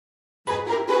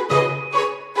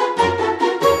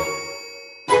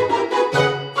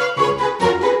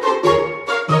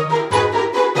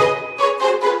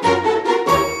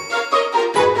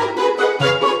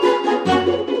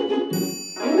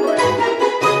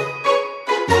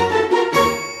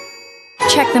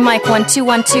The mic, 1 2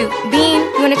 1 2. Bean,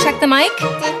 you want to check the mic?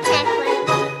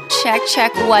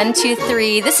 Check 1 2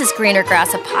 3. This is Greener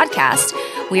Grass, a podcast.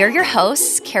 We are your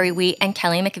hosts, Carrie Wheat and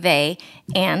Kelly McVeigh,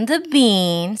 and the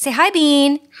Bean. Say hi,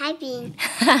 Bean. Hi, Bean.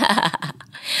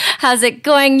 How's it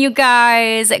going, you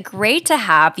guys? Great to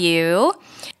have you.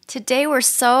 Today, we're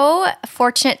so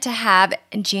fortunate to have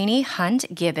Jeannie Hunt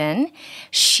Gibbon.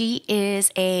 She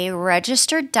is a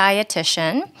registered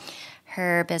dietitian.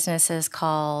 Her business is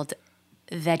called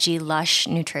Veggie Lush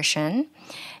Nutrition,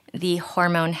 the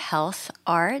Hormone Health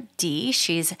RD.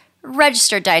 She's a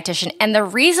registered dietitian. And the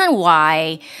reason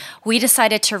why we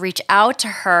decided to reach out to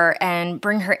her and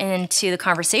bring her into the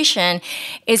conversation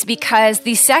is because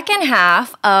the second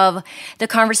half of the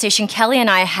conversation Kelly and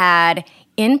I had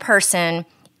in person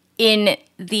in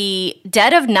the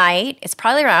dead of night, it's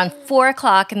probably around 4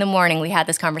 o'clock in the morning we had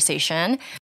this conversation,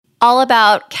 all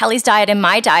about Kelly's diet and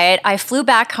my diet. I flew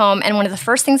back home, and one of the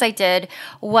first things I did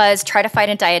was try to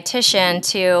find a dietitian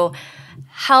to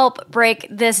help break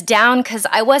this down because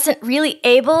I wasn't really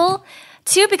able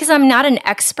to because I'm not an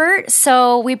expert.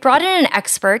 So we brought in an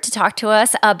expert to talk to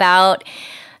us about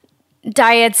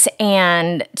diets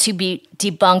and to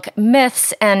debunk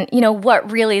myths and,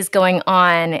 what really is going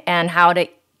on and how to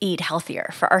eat healthier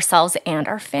for ourselves and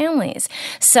our families.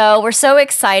 So we're so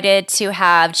excited to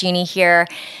have Jeannie here.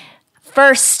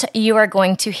 First, you are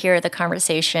going to hear the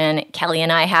conversation Kelly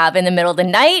and I have in the middle of the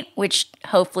night, which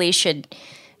hopefully should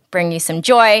bring you some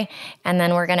joy. And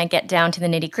then we're going to get down to the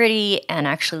nitty-gritty and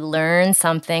actually learn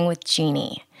something with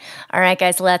Jeannie. All right,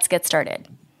 guys, let's get started.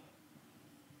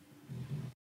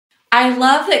 I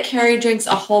love that Carrie drinks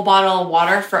a whole bottle of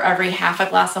water for every half a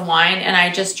glass of wine, and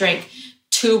I just drank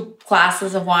 2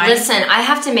 glasses of wine. Listen, I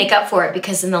have to make up for it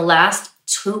because in the last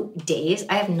 2 days,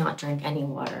 I have not drank any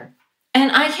water. And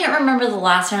I can't remember the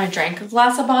last time I drank a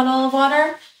bottle of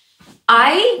water.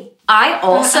 I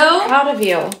also... I'm proud of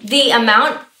you. The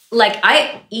amount,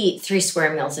 I eat 3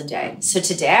 square meals a day. So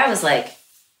today I was like...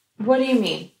 What do you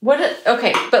mean?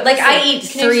 Okay, but I eat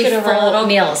 3 full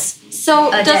meals. So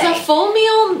does day. a full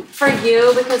meal for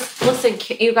you, because listen,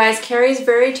 you guys, Carrie's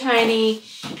very tiny.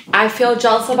 I feel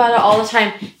jealous about it all the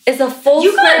time. Is a full...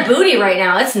 You got a booty right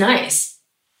now. It's nice.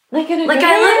 Like in a good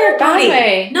I love your bad booty.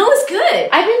 Way. No, it's good.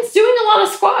 I've been doing a lot of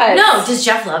squats. No, does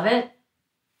Jeff love it?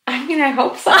 I mean, I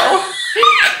hope so.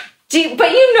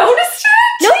 But you noticed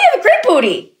it? No, you have a great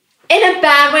booty. In a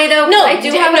bad way, though. No, I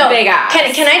do have a big ass.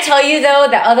 Can I tell you, though,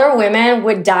 that other women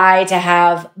would die to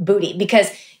have booty?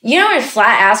 Because you know how many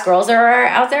flat-ass girls there are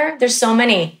out there? There's so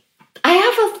many. I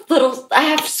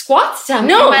have squats done.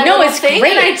 No, it's great.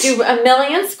 And I do a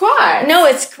million squats. No,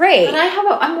 it's great. But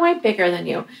I'm way bigger than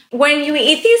you. When you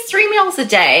eat these 3 meals a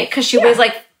day, because she weighs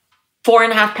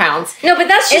 4.5 pounds. No, but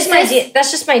that's just my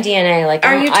DNA.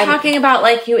 Are you talking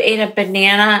about you ate a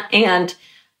banana and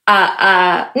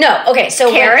no? Okay, so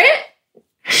carrot.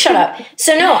 Shut up.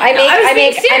 So no, I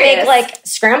make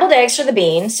scrambled eggs for the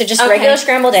Bean. So just regular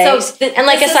scrambled eggs and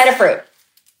a side of fruit.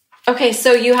 Okay,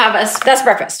 so you have that's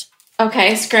breakfast.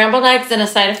 Okay, scrambled eggs and a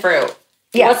side of fruit.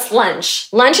 Yeah. What's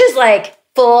lunch? Lunch is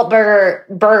full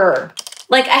burger.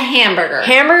 Like a hamburger.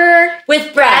 Hamburger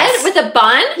with bread, with a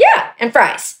bun? Yeah, and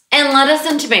fries. And lettuce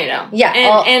and tomato. Yeah.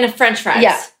 And french fries.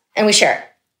 Yeah, and we share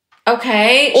it.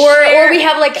 Okay. Or we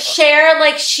have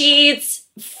share sheets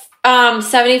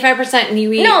 75% and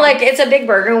you eat. No, it's a big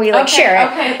burger and we share it.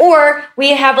 Okay. Or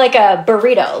we have a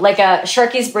burrito, a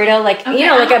Sharky's burrito, a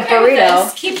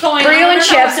burrito. Keep going. Burrito and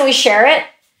chips and we share it.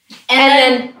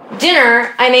 And then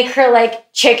dinner, I make her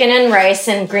chicken and rice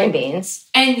and green beans.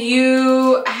 And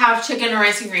you have chicken and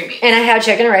rice and green beans. And I have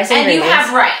chicken and rice and green beans. And you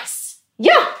have rice.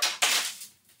 Yeah.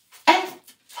 And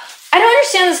I don't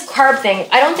understand this carb thing.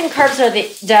 I don't think carbs are the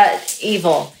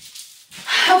evil.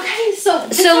 Okay, so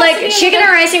chicken and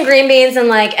rice and green beans and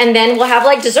then we'll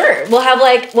have dessert. We'll have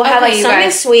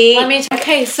something sweet.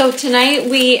 Okay, so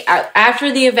tonight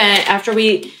after the event, after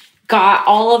we got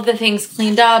all of the things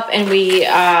cleaned up and we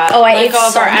let go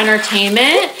of our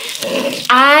entertainment,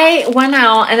 I went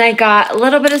out and I got a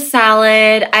little bit of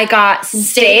salad. I got some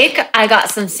steak. I got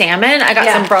some salmon. I got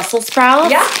some Brussels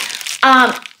sprouts. Yeah.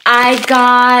 I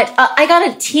got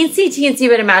a teensy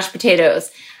bit of mashed potatoes.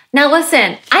 Now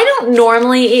listen, I don't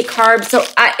normally eat carbs, so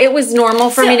it was normal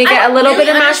for me to get a little bit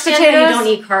of mashed potatoes. You don't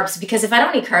eat carbs because if I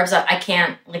don't eat carbs, I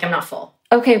can't. I'm not full.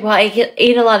 Okay, well, I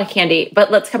ate a lot of candy,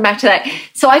 but let's come back to that.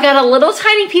 So I got a little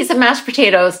tiny piece of mashed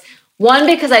potatoes. 1,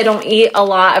 because I don't eat a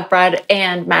lot of bread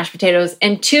and mashed potatoes,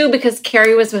 and 2, because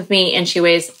Carrie was with me and she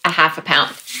weighs a half a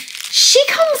pound. She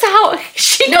comes out.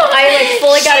 I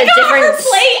fully got a different her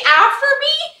plate after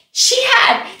me. She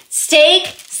had steak,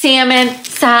 salmon,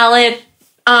 salad,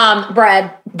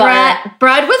 bread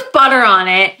with butter on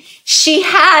it. She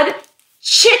had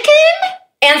chicken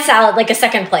and salad, like a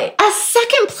second plate. A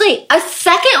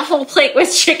second whole plate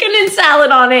with chicken and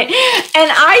salad on it.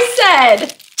 And I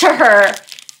said to her,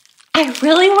 I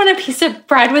really want a piece of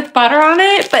bread with butter on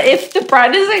it, but if the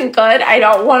bread isn't good, I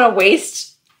don't want to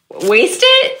waste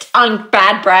it on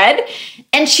bad bread.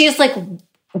 And she's like,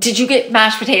 did you get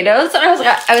mashed potatoes? And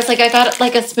I was like, I got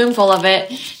like a spoonful of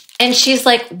it. And she's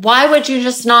like, why would you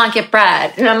just not get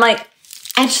bread? And I'm like,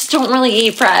 I just don't really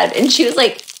eat bread. And she was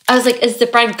like, I was like, is the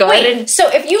bread good? Wait, so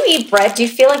if you eat bread, do you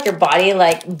feel like your body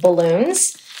like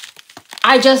balloons?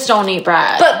 I just don't eat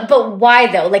bread. But why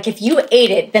though? Like if you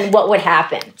ate it, then what would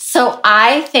happen? So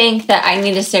I think that I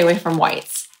need to stay away from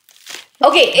whites.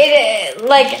 Okay,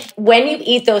 like when you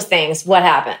eat those things, what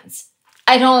happens?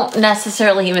 I don't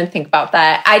necessarily even think about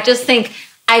that. I just think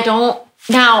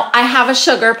now I have a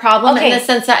sugar problem in the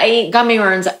sense that I eat gummy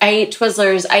worms, I eat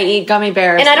Twizzlers, I eat gummy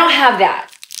bears. And I don't have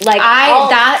that. Like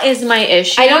that is my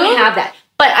issue. I don't have that.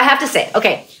 But I have to say,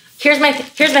 okay, here's my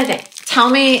thing. Tell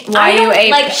me why you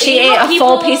ate. Like, she ate a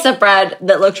full piece of bread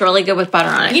that looked really good with butter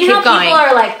on it. You know how people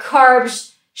are like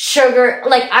carbs, sugar.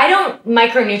 Like I don't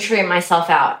micronutrient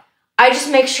myself out. I just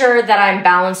make sure that I'm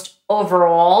balanced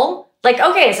overall. Like,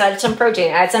 okay, so I had some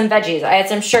protein, I had some veggies, I had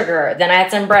some sugar, then I had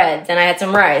some bread, then I had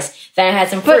some rice, then I had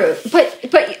some fruit.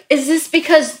 But is this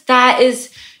because that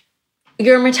is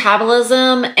your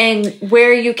metabolism and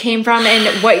where you came from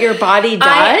and what your body does?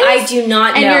 I do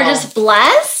not know. And you're just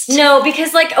blessed? No,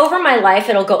 because like over my life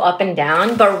it'll go up and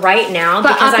down, but right now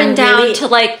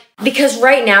because because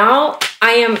right now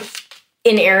I am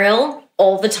in aerial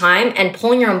all the time and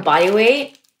pulling your own body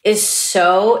weight is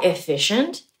so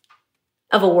efficient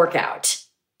of a workout.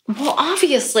 Well,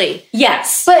 obviously.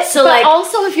 Yes. But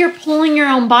also if you're pulling your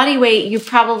own body weight, you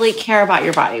probably care about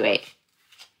your body weight.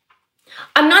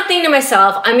 I'm not thinking to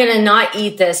myself, I'm going to not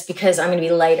eat this because I'm going to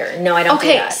be lighter. No, I don't do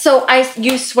that. So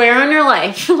you swear on your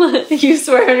life,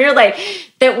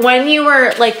 that when you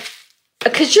were like,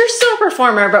 because you're still a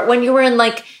performer, but when you were in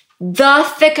like the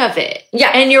thick of it,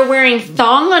 and you're wearing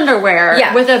thong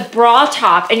underwear with a bra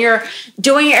top, and you're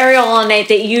doing aerial all night,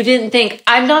 that you didn't think,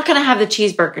 I'm not going to have the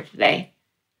cheeseburger today.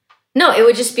 No, it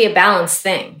would just be a balanced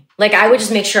thing. Like I would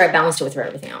just make sure I balanced it with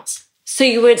everything else. So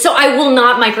you would. So I will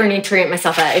not micronutrient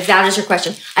myself out. If that is your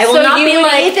question, I will not be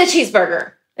like eat the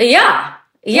cheeseburger. Yeah.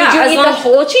 Would you eat the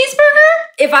whole cheeseburger?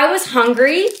 If I was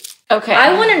hungry, okay.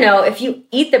 I want to know if you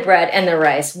eat the bread and the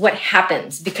rice, what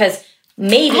happens? Because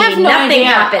maybe nothing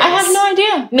happens. I have no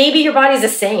idea. Maybe your body's the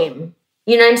same.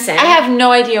 You know what I'm saying? I have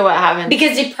no idea what happens.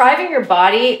 Because depriving your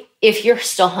body, if you're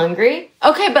still hungry.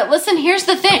 Okay, but listen, here's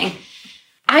the thing.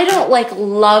 I don't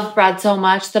love bread so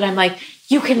much that I'm like,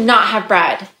 you cannot have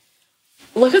bread.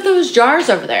 Look at those jars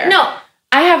over there. No.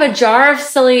 I have a jar of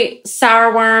silly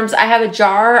sour worms. I have a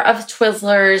jar of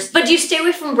Twizzlers. But do you stay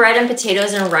away from bread and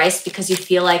potatoes and rice because you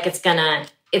feel like it's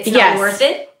not worth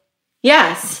it?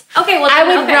 Yes. Okay, well I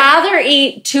would rather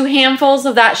eat 2 handfuls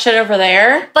of that shit over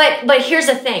there. But here's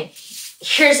the thing.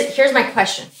 Here's my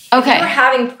question. Okay. If you're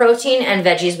having protein and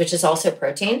veggies, which is also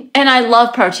protein. And I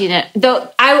love protein. That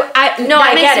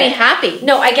makes me happy.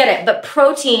 No, I get it. But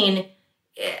protein,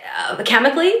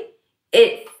 chemically,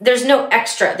 there's no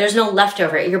extra. There's no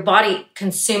leftover. Your body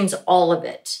consumes all of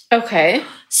it. Okay.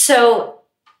 So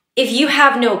if you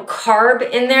have no carb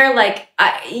in there,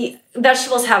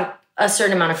 vegetables have a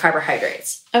certain amount of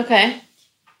carbohydrates. Okay.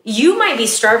 You might be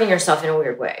starving yourself in a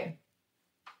weird way.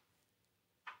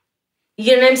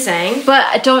 You know what I'm saying?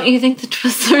 But don't you think the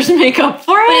Twizzlers make up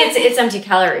for it? But it's empty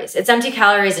calories. It's empty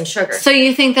calories and sugar. So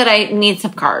you think that I need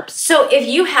some carbs? So if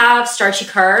you have starchy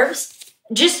carbs,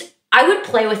 I would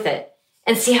play with it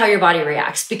and see how your body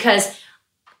reacts. Because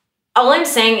all I'm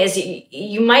saying is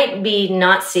you might be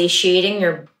not satiating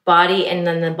your body and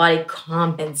then the body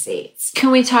compensates.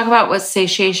 Can we talk about what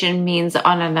satiation means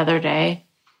on another day?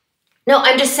 No,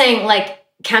 I'm just saying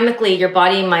chemically your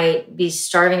body might be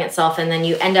starving itself and then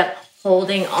you end up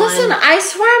holding on. Listen, I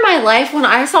swear on my life, when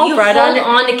I saw bread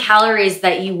on to calories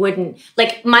that you wouldn't.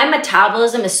 My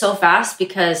metabolism is so fast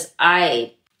because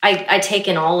I take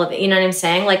in all of it. You know what I'm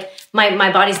saying?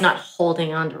 My body's not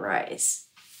holding on to rice.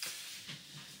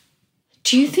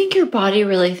 Do you think your body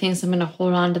really thinks I'm going to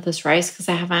hold on to this rice because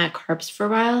I haven't had carbs for a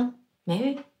while?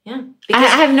 Maybe, yeah. I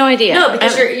have no idea. No,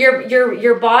 because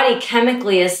your body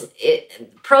chemically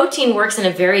protein works in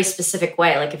a very specific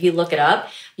way. If you look it up,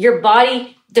 your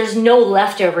body, there's no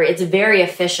leftover. It's very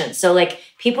efficient. So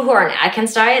people who are on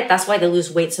Atkins diet, that's why they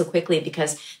lose weight so quickly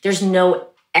because there's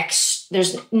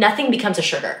nothing becomes a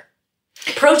sugar.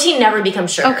 Protein never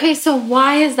becomes sugar. Okay, so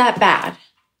why is that bad?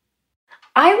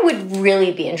 I would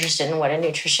really be interested in what a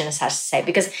nutritionist has to say,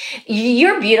 because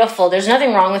you're beautiful. There's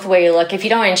nothing wrong with the way you look. If you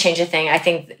don't want to change a thing, I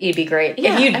think you'd be great.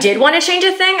 Yeah, if you did want to change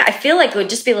a thing, I feel like it would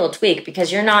just be a little tweak,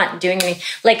 because you're not doing anything.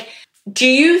 Like, do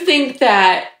you think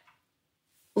that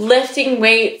lifting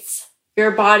weights,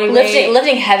 your body weight,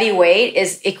 lifting heavy weight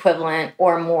is equivalent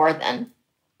or more than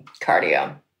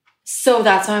cardio? So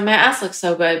that's why my ass looks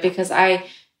so good, because I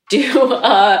do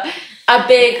a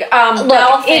big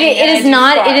look.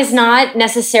 It is not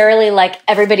necessarily like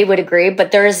everybody would agree,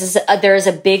 but there is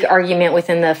a big argument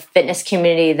within the fitness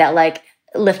community that like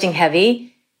lifting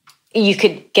heavy, you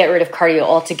could get rid of cardio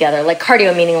altogether. Like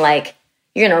cardio meaning like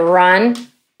you're gonna run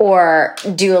or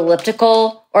do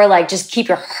elliptical or like just keep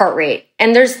your heart rate.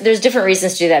 And there's different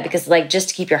reasons to do that, because like just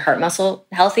to keep your heart muscle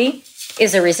healthy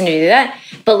is a reason to do that.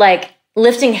 But like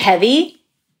lifting heavy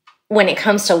when it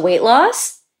comes to weight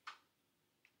loss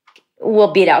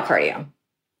will beat out cardio.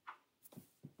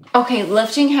 Okay,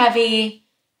 lifting heavy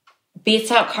beats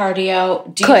out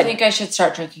cardio. Do you think I should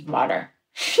start drinking water?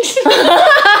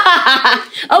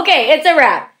 Okay, it's a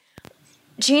wrap.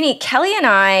 Jeannie, Kelly and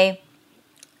I,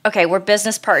 we're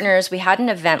business partners. We had an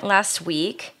event last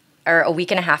week or a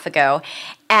week and a half ago,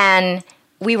 and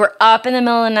we were up in the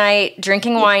middle of the night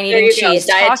drinking wine, eating cheese,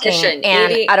 talking,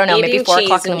 and I don't know, maybe 4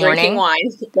 o'clock in the morning. Wine.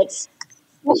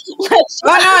 Oh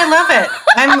no, I love it.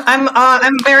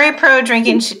 I'm very pro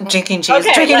drinking cheese, drinking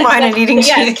wine, and eating cheese.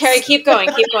 Yes, Carrie, keep going.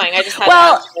 I just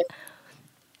had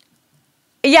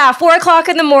yeah, 4 o'clock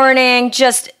in the morning.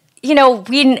 Just we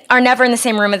are never in the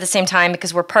same room at the same time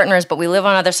because we're partners, but we live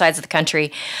on other sides of the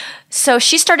country. So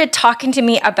she started talking to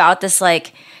me about this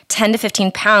like 10 to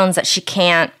 15 pounds that she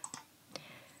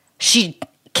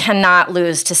cannot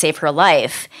lose to save her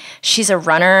life. She's a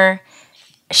runner.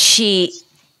 She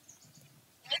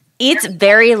eats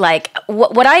very like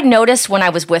what I noticed when I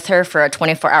was with her for a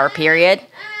 24-hour period.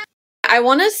 I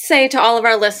want to say to all of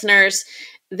our listeners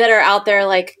that are out there,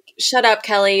 like, shut up,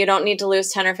 Kelly. You don't need to lose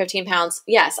 10 or 15 pounds.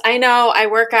 Yes, I know. I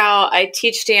work out. I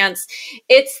teach dance.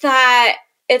 It's that,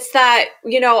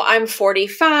 I'm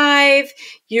 45.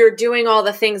 You're doing all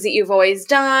the things that you've always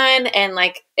done. And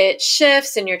like it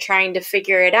shifts and you're trying to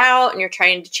figure it out and you're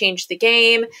trying to change the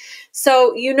game.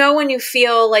 So, when you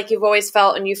feel like you've always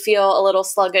felt and you feel a little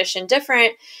sluggish and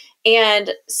different.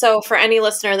 And so for any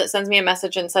listener that sends me a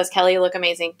message and says, Kelly, you look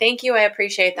amazing. Thank you. I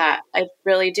appreciate that. I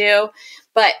really do.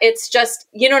 But it's just,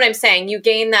 you know what I'm saying? You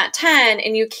gain that 10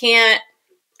 and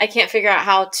I can't figure out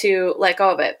how to let go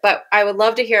of it. But I would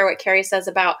love to hear what Carrie says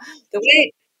about the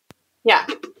weight. Yeah.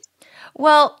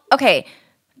 Well, okay.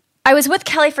 I was with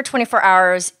Kelly for 24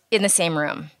 hours in the same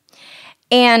room.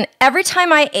 And every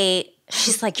time I ate,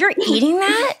 she's like, you're eating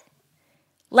that?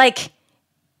 Like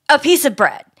a piece of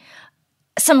bread,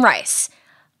 some rice.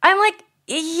 I'm like,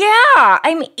 yeah,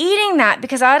 I'm eating that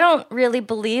because I don't really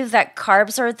believe that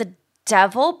carbs are the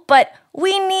devil, but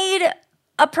we need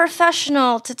a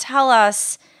professional to tell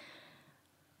us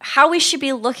how we should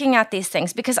be looking at these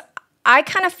things, because I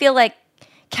kind of feel like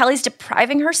Kelly's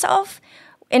depriving herself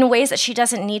in ways that she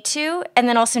doesn't need to, and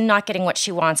then also not getting what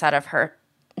she wants out of her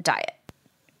diet.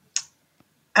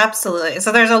 Absolutely.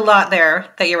 So there's a lot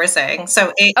there that you were saying.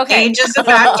 So age is a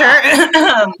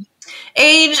factor.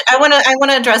 Age, I want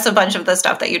to address a bunch of the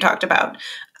stuff that you talked about.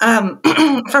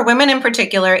 For women in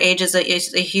particular, age is a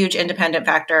huge independent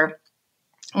factor.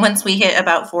 Once we hit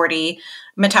about 40,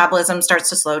 metabolism starts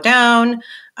to slow down.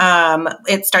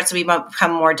 It starts to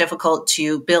become more difficult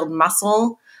to build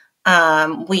muscle.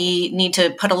 We need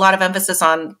to put a lot of emphasis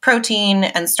on protein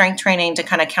and strength training to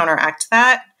kind of counteract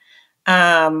that.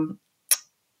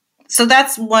 So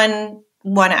that's one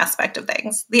aspect of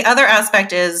things. The other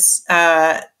aspect is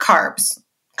carbs.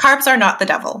 Carbs are not the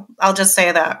devil. I'll just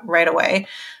say that right away.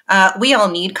 We all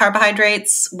need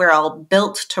carbohydrates. We're all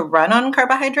built to run on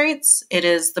carbohydrates. It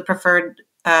is the preferred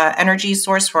energy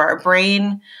source for our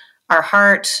brain, our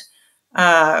heart,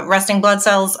 resting blood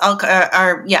cells, all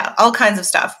kinds of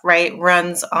stuff, right?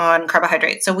 Runs on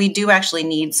carbohydrates. So we do actually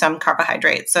need some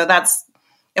carbohydrates. So that's,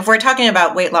 if we're talking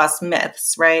about weight loss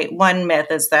myths, right? One myth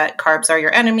is that carbs are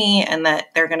your enemy and that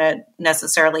they're going to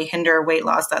necessarily hinder weight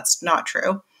loss. That's not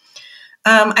true.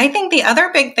 I think the other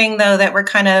big thing, though, that we're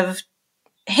kind of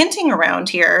hinting around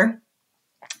here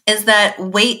is that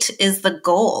weight is the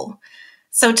goal.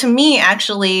 So to me,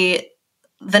 actually,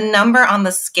 the number on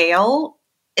the scale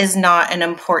is not an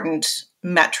important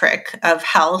metric of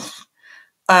health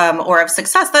or of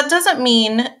success. That doesn't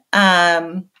mean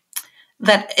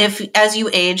that if, as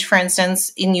you age, for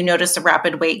instance, and you notice a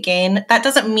rapid weight gain, that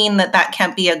doesn't mean that that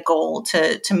can't be a goal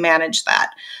to manage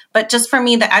that. But just for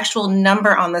me, the actual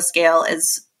number on the scale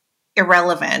is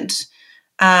irrelevant.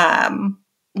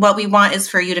 What we want is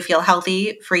for you to feel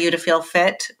healthy, for you to feel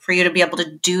fit, for you to be able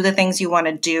to do the things you want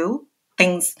to do,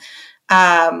 things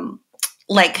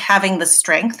like having the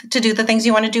strength to do the things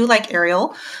you want to do, like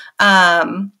Ariel.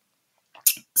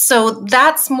 So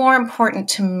that's more important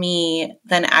to me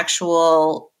than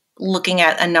actual looking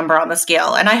at a number on the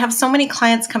scale. And I have so many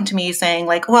clients come to me saying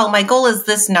like, well, my goal is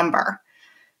this number.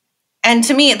 And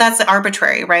to me, that's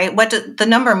arbitrary, right? The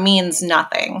number means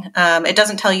nothing. It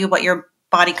doesn't tell you what your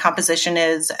body composition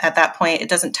is at that point. It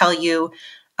doesn't tell you,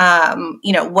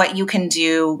 what you can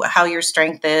do, how your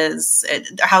strength is,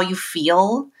 how you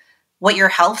feel, what your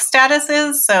health status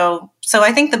is. So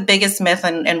I think the biggest myth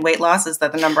in weight loss is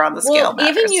that the number on the scale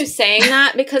matters. Even you saying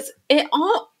that, because it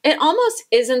almost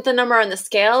isn't the number on the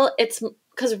scale. It's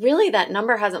because really that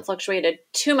number hasn't fluctuated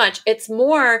too much. It's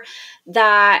more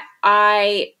that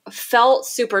I felt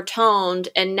super toned,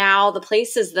 and now the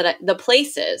places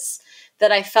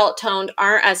that I felt toned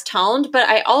aren't as toned. But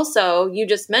I also, you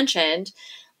just mentioned,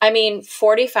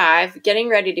 45, getting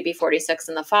ready to be 46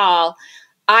 in the fall,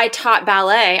 I taught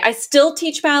ballet. I still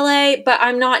teach ballet, but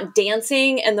I'm not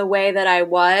dancing in the way that I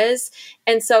was.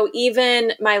 And so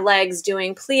even my legs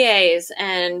doing pliés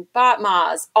and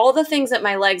battements, all the things that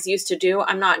my legs used to do,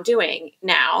 I'm not doing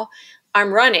now.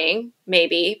 I'm running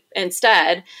maybe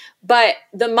instead, but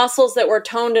the muscles that were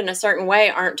toned in a certain way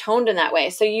aren't toned in that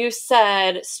way. So you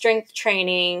said strength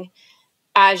training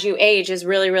as you age is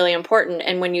really, really important.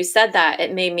 And when you said that,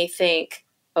 it made me think,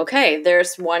 okay,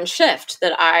 there's one shift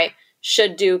that I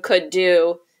should do, could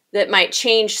do, that might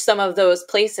change some of those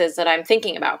places that I'm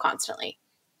thinking about constantly.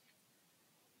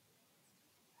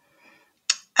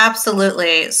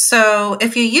 Absolutely. So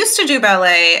if you used to do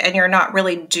ballet and you're not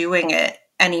really doing it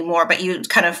anymore, but you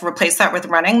kind of replace that with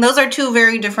running, those are two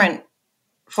very different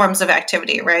forms of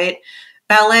activity, right?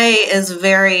 Ballet is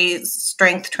very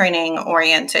strength training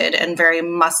oriented and very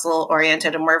muscle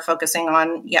oriented, and we're focusing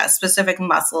on, specific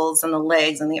muscles and the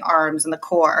legs and the arms and the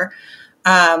core.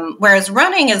 Whereas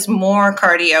running is more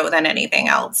cardio than anything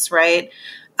else, right?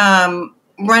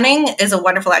 Running is a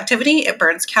wonderful activity. It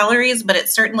burns calories, but it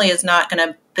certainly is not going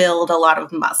to build a lot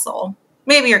of muscle.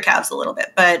 Maybe your calves a little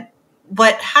bit, but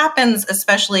what happens,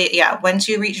 especially, once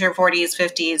you reach your 40s,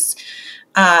 50s,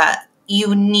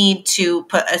 you need to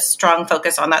put a strong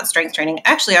focus on that strength training.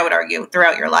 Actually, I would argue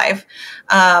throughout your life.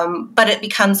 But it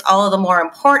becomes all of the more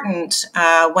important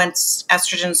once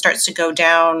estrogen starts to go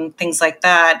down, things like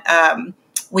that.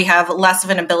 We have less of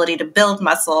an ability to build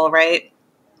muscle, right?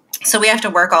 So we have to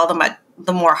work all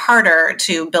the more harder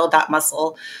to build that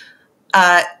muscle.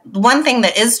 One thing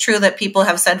that is true that people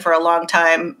have said for a long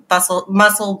time,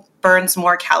 muscle burns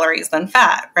more calories than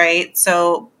fat, right?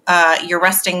 So your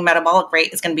resting metabolic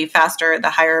rate is going to be faster the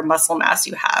higher muscle mass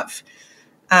you have.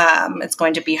 It's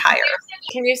going to be higher.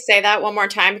 Can you say that one more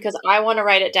time? Because I want to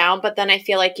write it down, but then I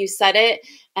feel like you said it,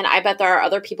 and I bet there are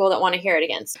other people that want to hear it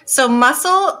again. So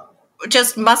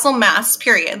muscle mass,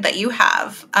 period, that you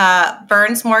have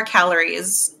burns more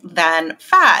calories than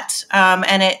fat,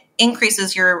 and it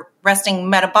increases your resting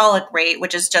metabolic rate,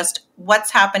 which is just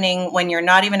what's happening when you're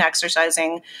not even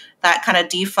exercising, that kind of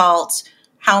default,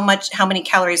 how many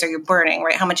calories are you burning,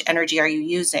 right? How much energy are you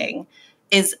using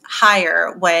is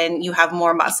higher when you have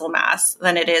more muscle mass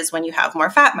than it is when you have more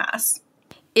fat mass.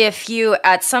 If you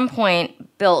at some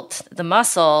point built the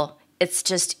muscle, it's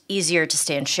just easier to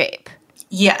stay in shape.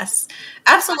 Yes,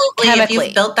 absolutely. Chemically. If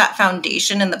you've built that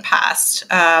foundation in the past,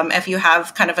 if you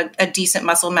have kind of a decent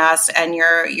muscle mass and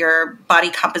your body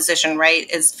composition, right,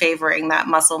 is favoring that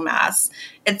muscle mass,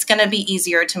 it's going to be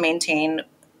easier to maintain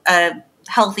a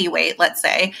healthy weight, let's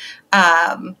say,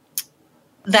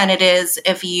 than it is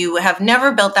if you have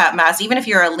never built that mass. Even if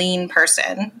you're a lean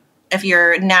person, if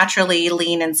you're naturally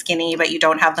lean and skinny, but you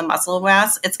don't have the muscle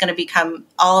mass, it's going to become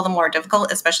all the more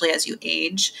difficult, especially as you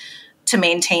age, to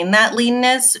maintain that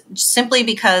leanness, simply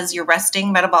because your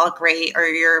resting metabolic rate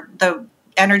or the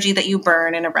energy that you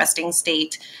burn in a resting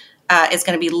state is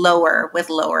going to be lower with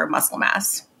lower muscle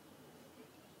mass.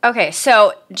 Okay,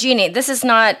 so Jeannie, this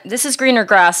is greener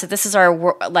grass. So this is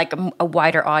our a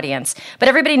wider audience, but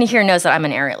everybody here knows that I'm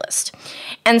an aerialist,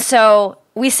 and so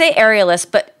we say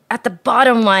aerialist, but at the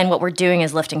bottom line, what we're doing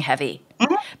is lifting heavy.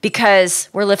 Mm-hmm. Because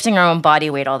we're lifting our own body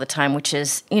weight all the time, which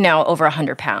is, over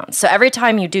 100 pounds. So every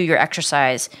time you do your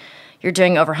exercise, you're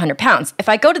doing over 100 pounds. If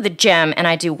I go to the gym and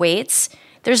I do weights,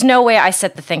 there's no way I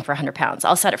set the thing for 100 pounds.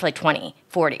 I'll set it for like 20,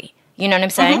 40. You know what I'm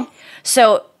saying? Mm-hmm.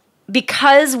 So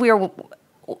because we're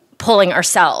pulling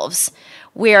ourselves,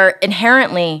 we're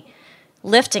inherently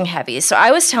lifting heavy. So I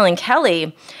was telling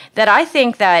Kelly that I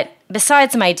think that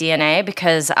besides my DNA,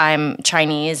 because I'm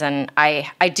Chinese and I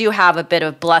do have a bit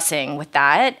of blessing with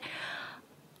that,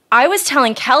 I was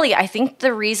telling Kelly, I think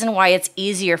the reason why it's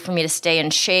easier for me to stay in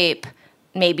shape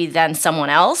maybe than someone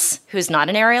else who's not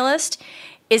an aerialist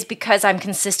is because I'm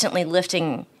consistently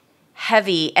lifting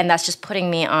heavy, and that's just putting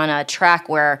me on a track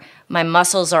where my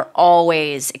muscles are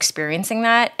always experiencing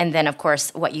that. And then, of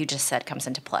course, what you just said comes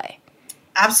into play.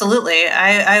 Absolutely.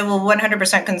 I will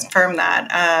 100% confirm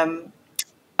that.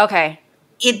 Okay.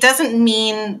 It doesn't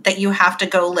mean that you have to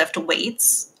go lift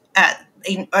weights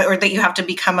or that you have to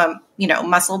become a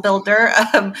muscle builder,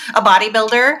 a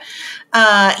bodybuilder.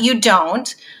 You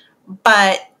don't.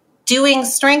 But doing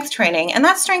strength training, and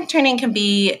that strength training can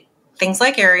be things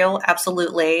like aerial,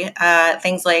 absolutely.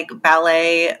 Things like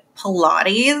ballet,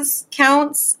 Pilates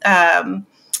counts,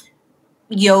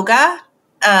 yoga,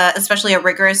 especially a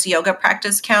rigorous yoga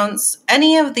practice counts.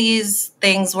 Any of these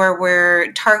things where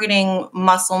we're targeting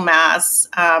muscle mass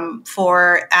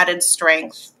for added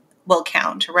strength will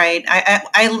count, right?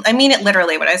 I mean it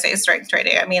literally when I say strength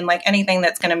training. I mean like anything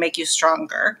that's going to make you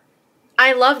stronger.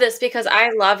 I love this because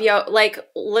I love yoga. Like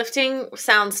lifting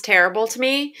sounds terrible to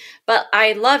me, but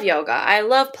I love yoga. I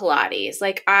love Pilates.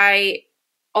 Like I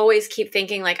always keep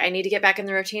thinking like I need to get back in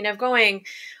the routine of going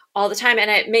all the time. And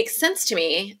it makes sense to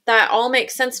me. That all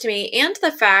makes sense to me. And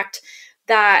the fact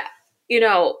that,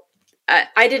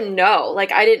 I didn't know,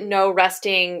 like I didn't know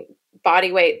resting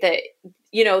body weight that,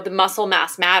 the muscle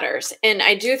mass matters. And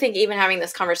I do think even having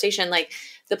this conversation, like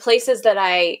the places that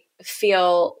I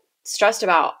feel stressed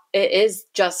about, it is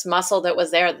just muscle that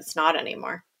was there that's not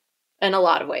anymore in a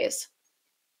lot of ways.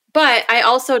 But I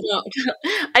also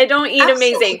don't eat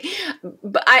amazing.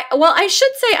 But I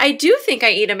should say I do think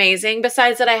I eat amazing,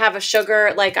 besides that I have a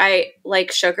sugar, like I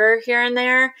like sugar here and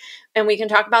there, and we can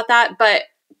talk about that. But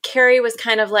Carrie was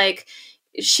kind of like,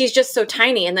 she's just so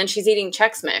tiny, and then she's eating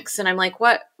Chex Mix. And I'm like,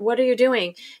 what are you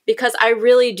doing? Because I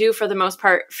really do, for the most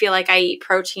part, feel like I eat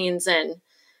proteins and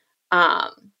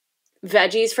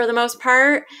veggies for the most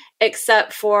part,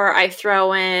 except for I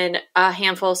throw in a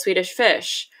handful of Swedish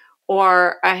fish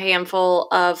or a handful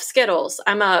of Skittles.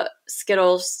 I'm a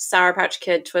Skittles, Sour Patch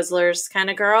Kid, Twizzlers kind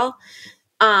of girl.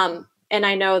 And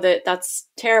I know that that's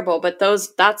terrible, but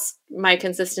that's my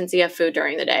consistency of food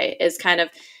during the day is kind of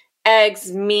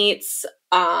eggs, meats,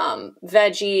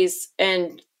 veggies,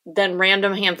 and then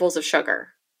random handfuls of sugar.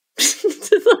 So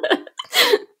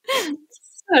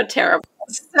terrible.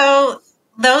 So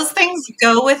those things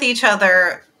go with each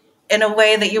other in a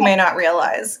way that you may not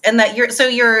realize. And that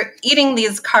you're eating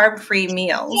these carb-free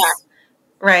meals,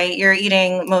 right? You're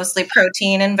eating mostly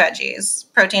protein and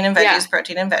veggies, protein and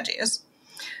veggies,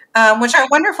 which are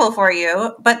wonderful for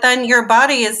you. But then your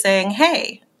body is saying,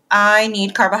 hey, I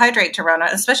need carbohydrate to run on,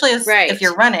 especially if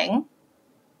you're running.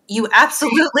 You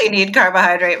absolutely need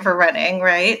carbohydrate for running,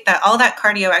 right? All that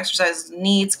cardio exercise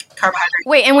needs carbohydrate.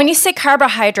 Wait, and when you say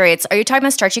carbohydrates, are you talking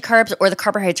about starchy carbs or the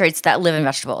carbohydrates that live in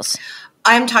vegetables?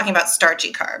 I'm talking about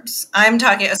starchy carbs.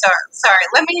 Sorry.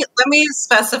 Let me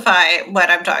specify what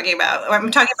I'm talking about.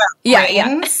 I'm talking about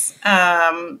grains,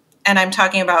 and I'm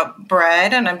talking about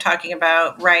bread, and I'm talking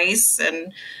about rice,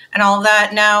 and all of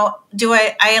that. Now,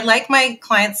 I like my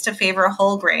clients to favor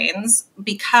whole grains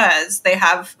because they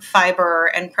have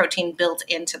fiber and protein built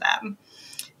into them,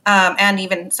 and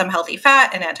even some healthy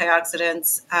fat and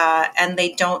antioxidants, and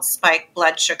they don't spike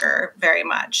blood sugar very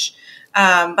much.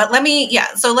 But let me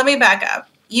back up.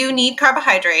 You need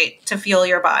carbohydrate to fuel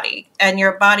your body, and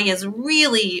your body is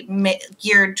really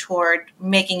geared toward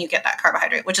making you get that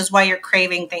carbohydrate, which is why you're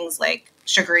craving things like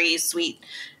sugary, sweet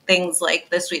things like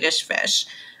the Swedish fish,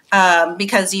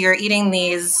 because you're eating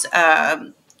these,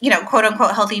 quote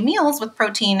unquote healthy meals with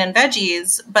protein and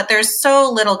veggies, but there's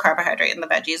so little carbohydrate in the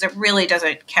veggies. It really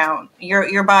doesn't count.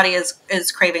 Your body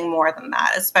is craving more than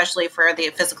that, especially for the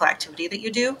physical activity that you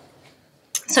do.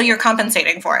 So you're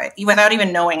compensating for it without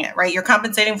even knowing it, right? You're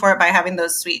compensating for it by having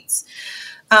those sweets.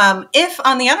 If,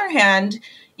 on the other hand,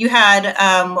 you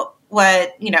had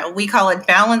what we call a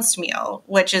balanced meal,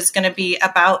 which is going to be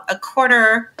about a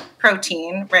quarter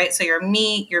protein, right? So your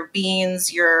meat, your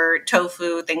beans, your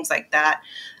tofu, things like that.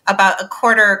 About a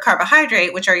quarter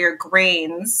carbohydrate, which are your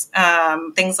grains,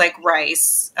 things like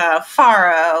rice.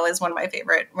 Farro is one of my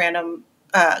favorite random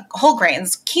whole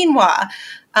grains, quinoa.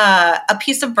 A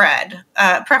piece of bread,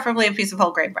 preferably a piece of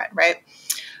whole grain bread, right?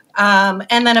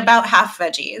 And then about half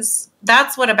veggies.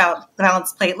 That's what about the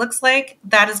balanced plate looks like.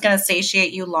 That is going to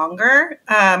satiate you longer,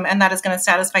 and that is going to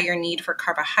satisfy your need for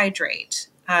carbohydrate.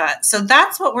 So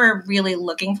that's what we're really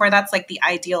looking for. That's like the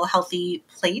ideal healthy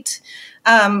plate.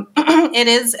 It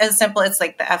is as simple. It's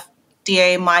like the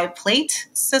FDA My Plate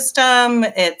system.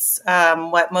 It's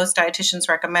what most dietitians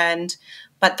recommend,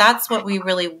 but that's what we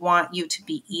really want you to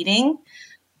be eating.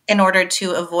 in order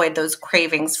to avoid those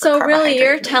cravings for So carbohydrate. really,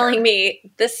 you're telling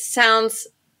me, this sounds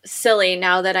silly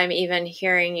now that I'm even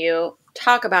hearing you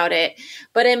talk about it,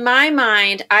 but in my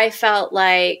mind, I felt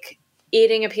like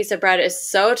eating a piece of bread is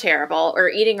so terrible, or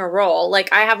eating a roll.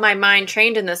 Like, I have my mind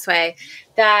trained in this way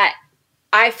that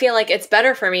I feel like it's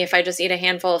better for me if I just eat a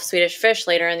handful of Swedish fish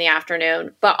later in the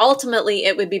afternoon. But ultimately,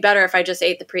 it would be better if I just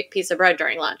ate the piece of bread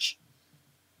during lunch.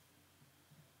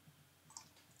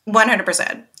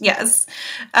 100%. Yes.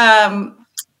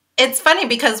 It's funny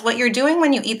because what you're doing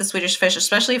when you eat the Swedish fish,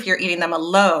 especially if you're eating them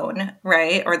alone,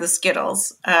 right? Or the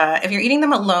Skittles, if you're eating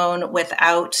them alone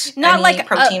without not any like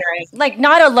protein or anything. Like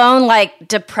not alone, like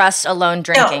depressed alone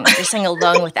drinking. No. You're saying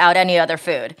alone without any other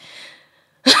food.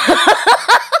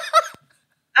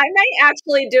 I might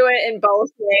actually do it in both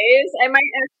ways. I might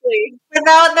actually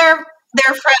without their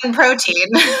friend protein.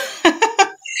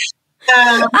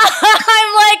 I'm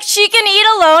like, she can eat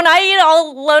alone. I eat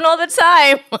all alone all the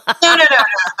time. No.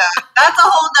 That's a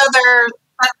whole nother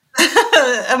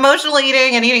emotional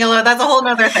eating and eating alone. That's a whole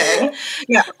nother thing.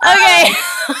 Yeah. Okay.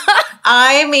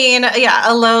 I mean, yeah,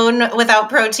 alone without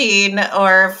protein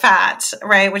or fat,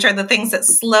 right? Which are the things that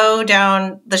slow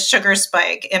down the sugar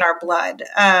spike in our blood.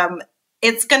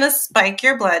 It's going to spike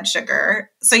your blood sugar.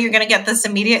 So you're going to get this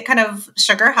immediate kind of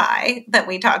sugar high that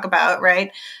we talk about,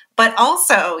 right? But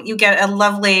also you get a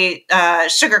lovely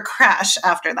sugar crash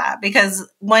after that, because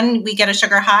when we get a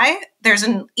sugar high, there's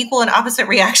an equal and opposite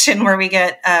reaction where we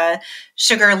get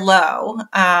sugar low.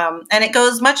 And it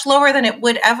goes much lower than it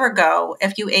would ever go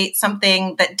if you ate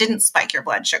something that didn't spike your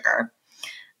blood sugar.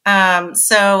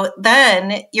 So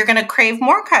then you're going to crave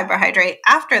more carbohydrate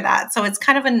after that. So it's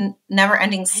kind of a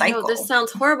never-ending cycle. I know, this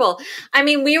sounds horrible. I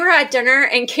mean, we were at dinner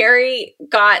and Carrie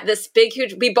got this big,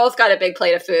 huge, we both got a big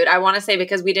plate of food. I want to say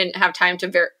because we didn't have time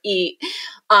to eat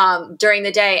during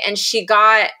the day. And she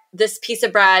got this piece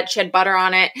of bread. She had butter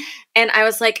on it. And I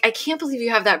was like, I can't believe you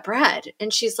have that bread.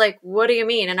 And she's like, what do you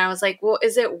mean? And I was like, well,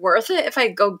 is it worth it if I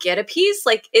go get a piece?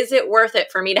 Like, is it worth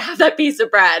it for me to have that piece of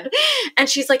bread? And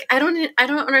she's like, I don't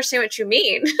understand what you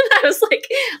mean. I was like,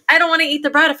 I don't want to eat the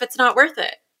bread if it's not worth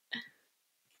it.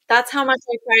 That's how much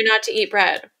I try not to eat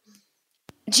bread.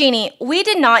 Jeannie, we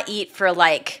did not eat for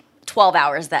like 12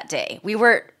 hours that day. We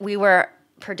were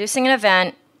producing an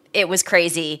event. It was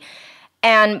crazy.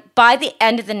 And by the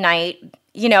end of the night,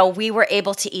 you know, we were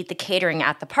able to eat the catering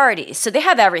at the party. So they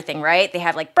have everything, right? They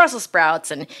have like Brussels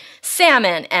sprouts and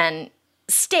salmon and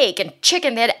steak and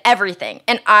chicken. They had everything.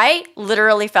 And I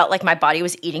literally felt like my body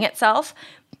was eating itself.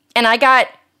 And I got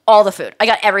all the food. I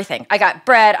got everything. I got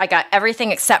bread. I got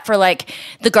everything except for like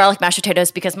the garlic mashed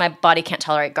potatoes because my body can't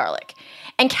tolerate garlic.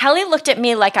 And Kelly looked at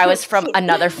me like I was from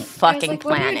another fucking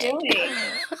planet. What are you doing?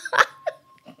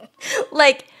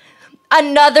 Like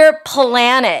another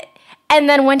planet. And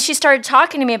then when she started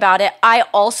talking to me about it, I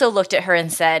also looked at her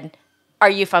and said, are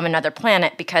you from another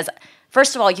planet? Because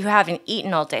first of all, you haven't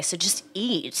eaten all day, so just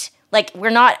eat. Like, we're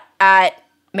not at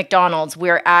McDonald's.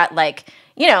 We're at like,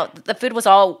 you know, the food was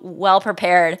all well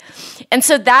prepared. And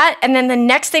so that, and then the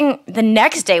next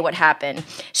day what happened,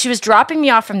 she was dropping me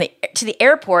off to the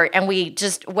airport, and we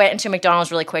just went into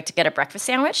McDonald's really quick to get a breakfast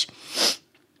sandwich.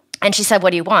 And she said, what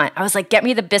do you want? I was like, get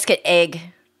me the biscuit egg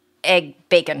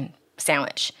bacon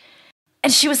sandwich.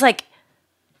 And she was like,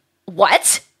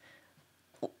 what?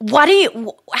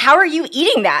 How are you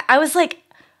eating that? I was like,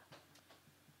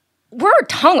 we're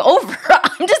tongue over.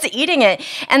 I'm just eating it.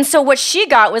 And so what she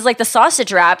got was like the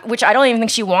sausage wrap, which I don't even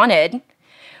think she wanted.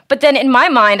 But then in my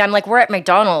mind, I'm like, we're at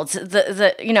McDonald's.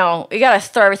 You know, you got to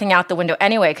throw everything out the window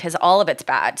anyway because all of it's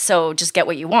bad. So just get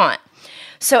what you want.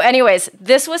 So anyways,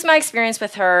 this was my experience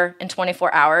with her in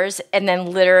 24 hours, and then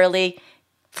literally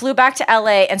flew back to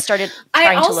LA and started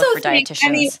trying to look for dietitians.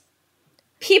 I mean,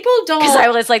 people don't... Because I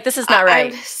was like, this is not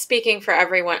right. I'm speaking for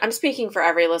everyone. I'm speaking for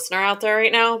every listener out there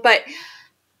right now. But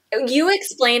you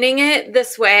explaining it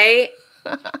this way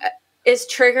is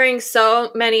triggering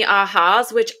so many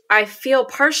ahas, which I feel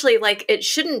partially like it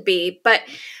shouldn't be. But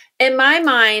in my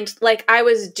mind, like I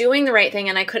was doing the right thing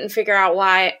and I couldn't figure out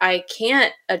why I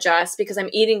can't adjust because I'm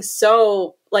eating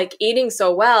so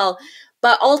well.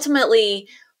 But ultimately,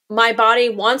 my body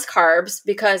wants carbs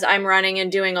because I'm running and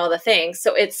doing all the things.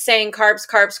 So it's saying carbs,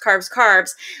 carbs, carbs, carbs.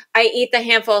 I eat the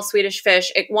handful of Swedish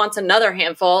fish. It wants another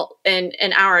handful in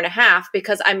an hour and a half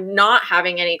because I'm not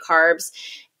having any carbs.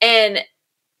 And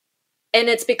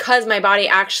it's because my body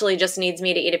actually just needs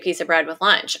me to eat a piece of bread with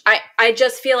lunch. I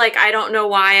just feel like I don't know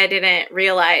why I didn't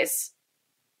realize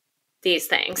these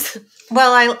things.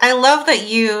 Well, I love that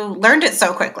you learned it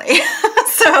so quickly.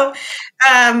 So,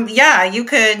 yeah, you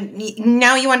could,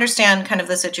 now you understand kind of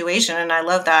the situation, and I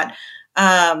love that.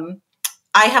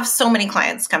 I have so many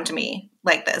clients come to me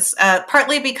like this,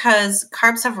 partly because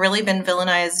carbs have really been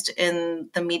villainized in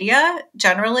the media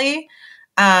generally.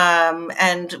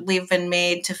 And we've been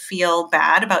made to feel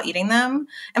bad about eating them.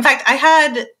 In fact, I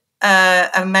had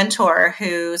a mentor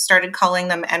who started calling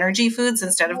them energy foods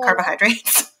instead of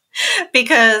carbohydrates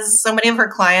because so many of her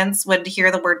clients would hear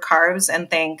the word carbs and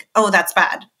think, oh, that's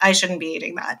bad. I shouldn't be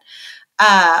eating that.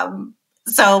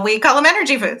 So we call them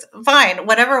energy foods. Fine.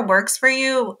 Whatever works for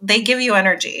you, they give you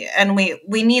energy. And we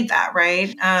need that,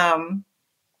 right? And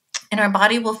our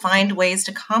body will find ways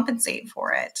to compensate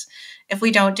for it if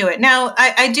we don't do it. Now,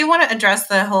 I do want to address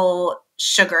the whole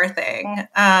sugar thing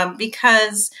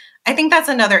because I think that's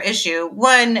another issue.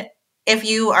 One, if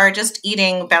you are just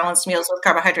eating balanced meals with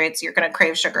carbohydrates, you're going to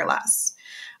crave sugar less.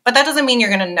 But that doesn't mean you're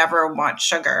going to never want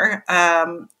sugar.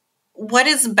 What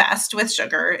is best with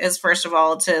sugar is, first of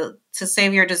all, to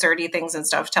save your desserty things and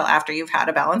stuff till after you've had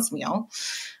a balanced meal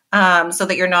so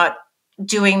that you're not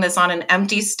doing this on an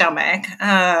empty stomach.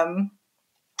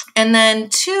 And then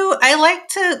two, I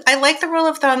like the rule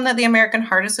of thumb that the American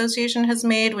Heart Association has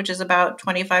made, which is about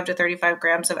 25 to 35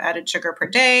 grams of added sugar per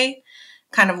day,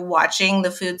 kind of watching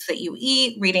the foods that you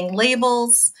eat, reading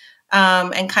labels,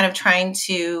 and kind of trying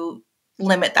to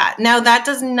limit that. Now, that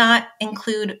does not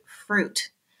include fruit,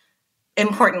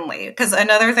 importantly, because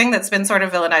another thing that's been sort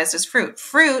of villainized is fruit.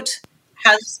 Fruit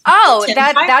has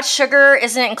that sugar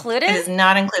isn't included? It is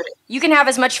not included. You can have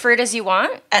as much fruit as you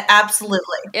want?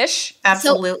 Absolutely. Ish?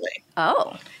 Absolutely.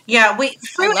 Yeah,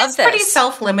 fruit is pretty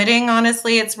self-limiting,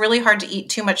 honestly. It's really hard to eat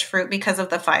too much fruit because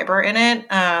of the fiber in it.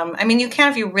 I mean, you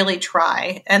can if you really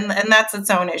try, and that's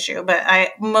its own issue, but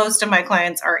most of my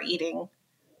clients are eating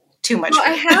too much fruit.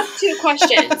 I have two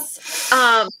questions.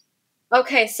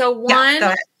 Okay, so one,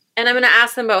 and I'm going to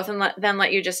ask them both and then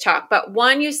let you just talk. But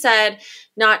one, you said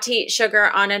not to eat sugar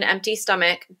on an empty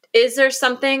stomach. Is there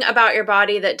something about your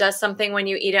body that does something when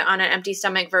you eat it on an empty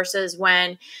stomach versus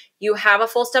when you have a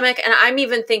full stomach? And I'm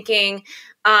even thinking,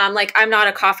 like, I'm not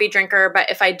a coffee drinker, but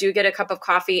if I do get a cup of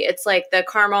coffee, it's like the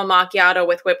caramel macchiato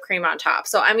with whipped cream on top.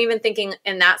 So I'm even thinking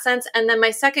in that sense. And then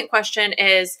my second question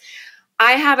is,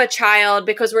 I have a child,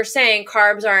 because we're saying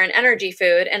carbs are an energy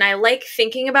food, and I like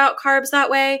thinking about carbs that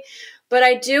way. But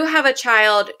I do have a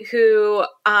child who,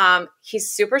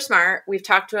 he's super smart. We've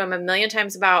talked to him a million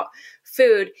times about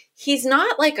food. He's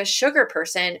not like a sugar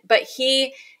person, but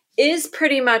he is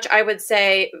pretty much, I would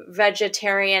say,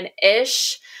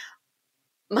 vegetarian-ish,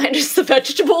 minus the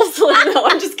vegetables. No,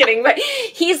 I'm just kidding. But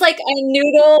he's like a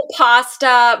noodle,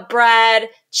 pasta, bread,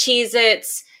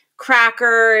 Cheez-Its,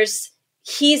 crackers.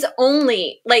 He's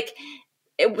only like...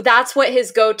 that's what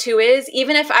his go-to is.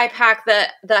 Even if I pack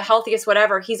the healthiest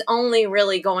whatever, he's only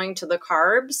really going to the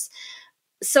carbs.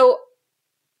 So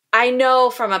I know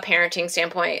from a parenting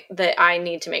standpoint that I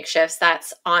need to make shifts.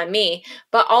 That's on me.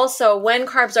 But also when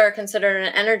carbs are considered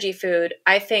an energy food,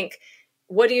 I think,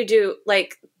 what do you do?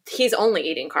 Like, he's only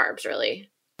eating carbs,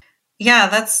 really. Yeah,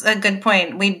 that's a good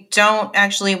point. We don't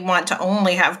actually want to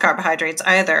only have carbohydrates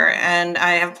either. And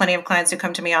I have plenty of clients who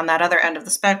come to me on that other end of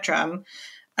the spectrum.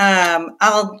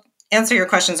 I'll answer your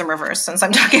questions in reverse since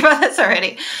I'm talking about this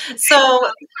already. So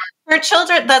for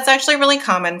children, that's actually really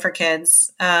common for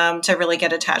kids to really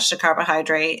get attached to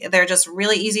carbohydrate. They're just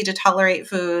really easy to tolerate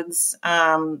foods,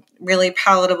 really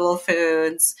palatable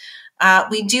foods.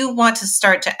 We do want to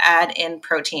start to add in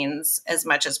proteins as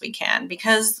much as we can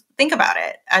because think about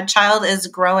it. A child is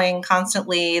growing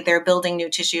constantly. They're building new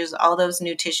tissues. All those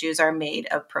new tissues are made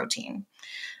of protein.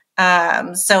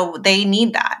 So they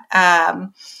need that.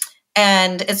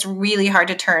 And it's really hard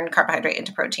to turn carbohydrate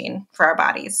into protein for our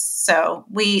bodies. So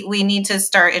we need to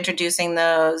start introducing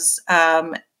those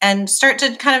and start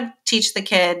to kind of teach the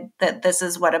kid that this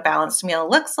is what a balanced meal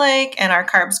looks like and our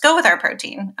carbs go with our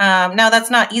protein. Now,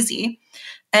 that's not easy.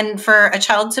 And for a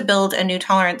child to build a new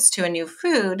tolerance to a new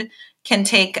food can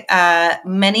take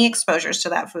many exposures to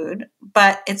that food,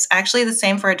 but it's actually the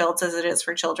same for adults as it is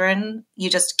for children. You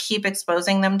just keep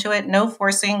exposing them to it. No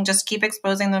forcing, just keep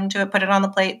exposing them to it. Put it on the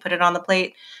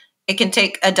plate. It can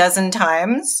take a dozen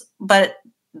times, but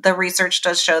the research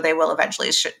does show they will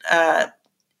eventually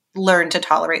learn to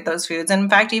tolerate those foods and in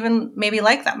fact, even maybe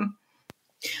like them.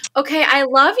 Okay, I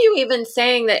love you even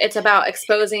saying that it's about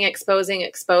exposing,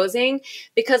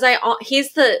 because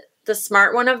he's the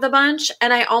smart one of the bunch.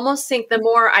 And I almost think the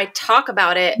more I talk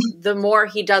about it, the more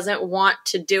he doesn't want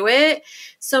to do it.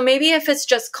 So maybe if it's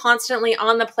just constantly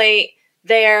on the plate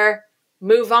there,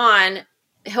 move on,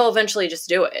 he'll eventually just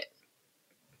do it.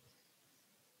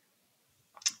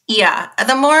 Yeah.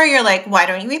 The more you're like, why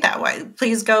don't you eat that? Why?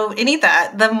 Please go and eat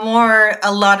that. The more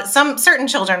some certain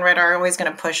children, right, are always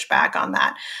going to push back on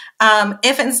that.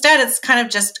 If instead it's kind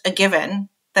of just a given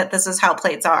that this is how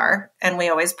plates are, and we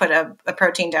always put a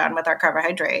protein down with our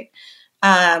carbohydrate.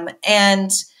 And,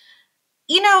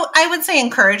 I would say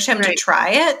encourage him to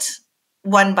try it,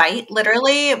 one bite,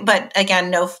 literally. But again,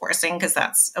 no forcing, because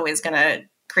that's always going to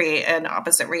create an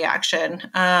opposite reaction.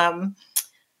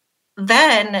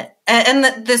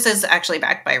 This is actually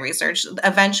backed by research,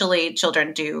 eventually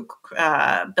children do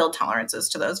build tolerances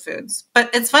to those foods. But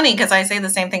it's funny because I say the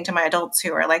same thing to my adults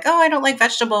who are like, oh, I don't like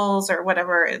vegetables or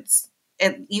whatever.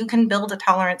 You can build a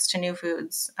tolerance to new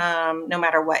foods no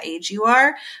matter what age you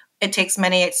are. It takes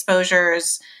many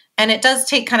exposures, and it does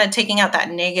take kind of taking out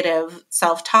that negative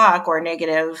self-talk or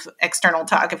negative external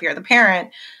talk if you're the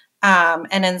parent,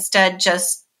 and instead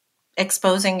just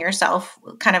exposing yourself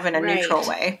kind of in a neutral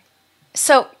way.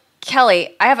 So,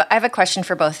 Kelly, I have a question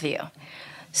for both of you.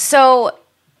 So,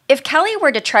 if Kelly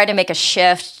were to try to make a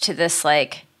shift to this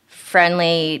like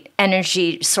friendly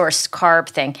energy source carb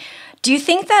thing, do you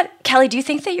think that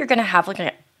you're going to have like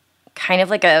a kind of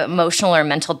like a emotional or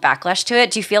mental backlash to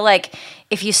it? Do you feel like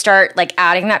if you start like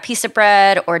adding that piece of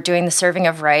bread or doing the serving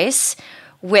of rice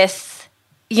with,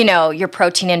 your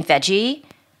protein and veggie?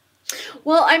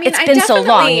 Well, I mean, it's been so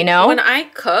long, When I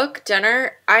cook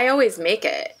dinner, I always make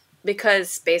it.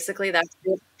 Because basically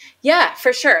yeah,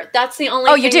 for sure. That's the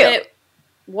only thing that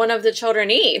one of the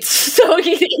children eats. So it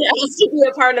has to be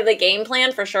a part of the game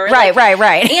plan for sure. Right.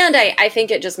 And I think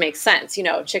it just makes sense,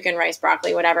 chicken, rice,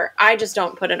 broccoli, whatever. I just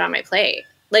don't put it on my plate.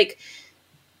 Like,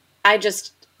 I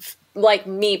just, like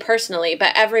me personally,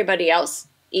 but everybody else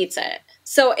eats it.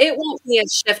 So it won't be a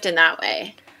shift in that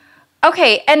way.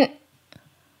 Okay,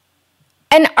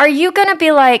 And are you going to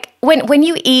be like, when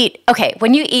you eat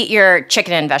your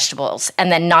chicken and vegetables and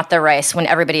then not the rice when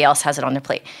everybody else has it on their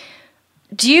plate,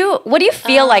 what do you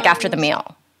feel like after the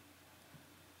meal?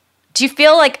 Do you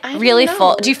feel like really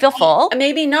full? Do you feel full?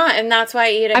 Maybe not, and that's why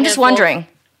I eat I'm just wondering.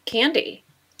 Candy.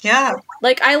 Yeah.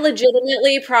 Like, I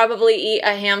legitimately probably eat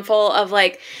a handful of,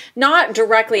 like, not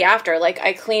directly after. Like,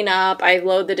 I clean up, I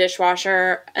load the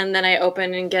dishwasher, and then I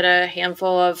open and get a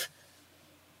handful of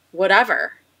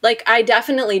whatever. Like, I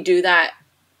definitely do that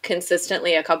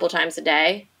consistently a couple times a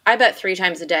day. I bet 3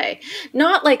 times a day.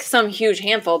 Not like some huge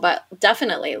handful, but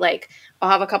definitely. Like,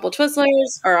 I'll have a couple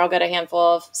Twizzlers or I'll get a handful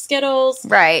of Skittles.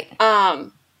 Right.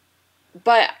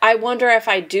 But I wonder if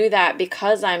I do that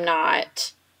because I'm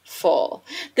not full.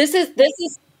 This is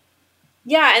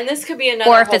yeah, and this could be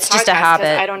another or if it's just a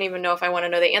habit. I don't even know if I want to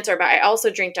know the answer, but I also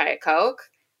drink Diet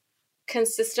Coke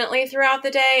consistently throughout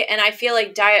the day, and I feel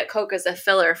like Diet Coke is a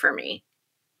filler for me.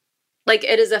 Like,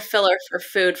 it is a filler for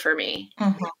food for me.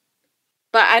 Mm-hmm.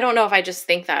 But I don't know if I just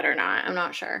think that or not. I'm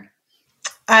not sure.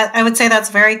 I would say that's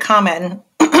very common.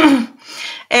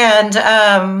 And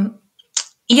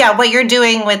what you're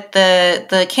doing with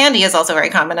the candy is also very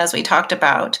common, as we talked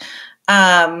about.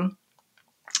 I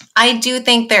do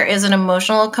think there is an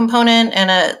emotional component and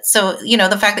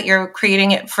the fact that you're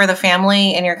creating it for the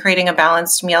family and you're creating a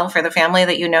balanced meal for the family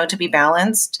that to be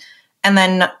balanced, and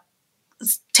then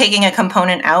taking a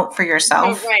component out for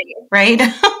yourself, right?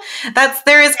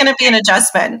 There is going to be an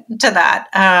adjustment to that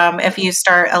if you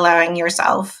start allowing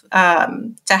yourself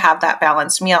to have that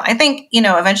balanced meal. I think,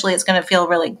 eventually it's going to feel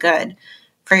really good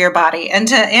for your body. And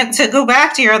to go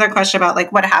back to your other question about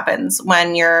like what happens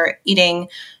when you're eating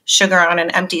sugar on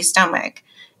an empty stomach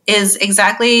is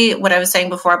exactly what I was saying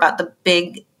before about the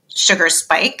big sugar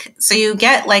spike. So you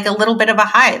get like a little bit of a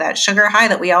high, that sugar high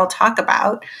that we all talk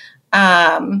about.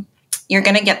 You're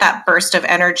going to get that burst of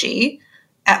energy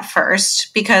at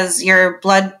first because your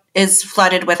blood is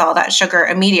flooded with all that sugar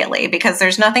immediately because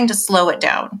there's nothing to slow it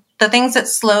down. The things that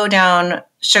slow down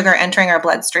sugar entering our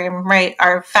bloodstream, right,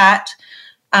 are fat,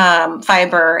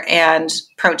 fiber, and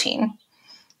protein.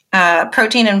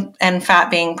 Protein and fat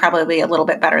being probably a little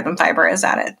bit better than fiber is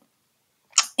at it.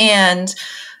 And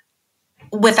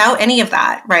without any of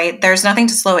that, right, there's nothing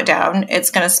to slow it down.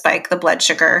 It's going to spike the blood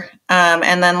sugar.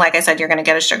 And then, like I said, you're going to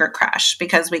get a sugar crash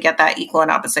because we get that equal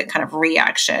and opposite kind of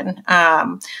reaction.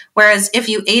 Whereas if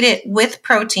you ate it with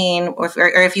protein or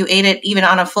if you ate it even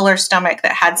on a fuller stomach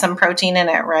that had some protein in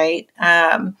it, right,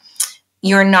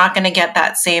 you're not going to get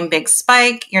that same big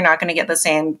spike. You're not going to get the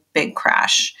same big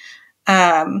crash.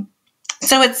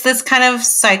 So it's this kind of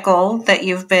cycle that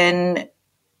you've been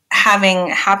having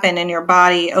happen in your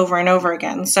body over and over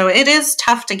again. So it is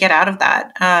tough to get out of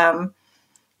that. I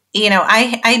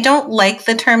don't like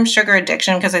the term sugar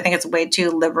addiction because I think it's way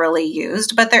too liberally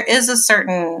used, but there is a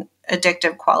certain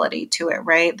addictive quality to it,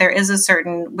 right? There is a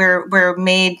certain, we're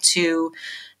made to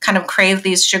kind of crave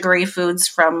these sugary foods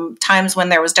from times when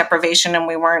there was deprivation and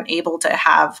we weren't able to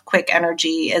have quick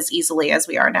energy as easily as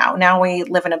we are now. Now we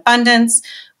live in abundance.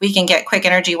 We can get quick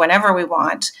energy whenever we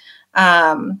want.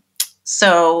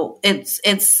 So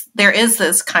there is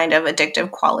this kind of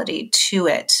addictive quality to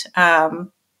it.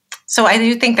 So I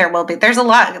do think there's a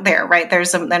lot there, right?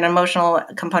 There's an emotional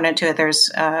component to it. There's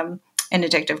an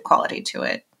addictive quality to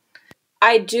it.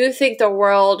 I do think the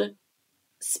world,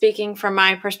 speaking from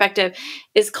my perspective,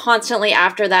 is constantly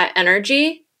after that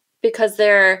energy because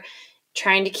they're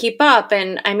trying to keep up.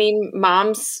 And I mean,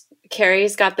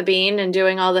 Carrie's got the bean and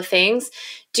doing all the things.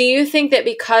 Do you think that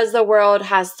because the world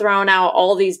has thrown out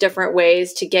all these different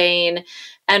ways to gain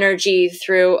energy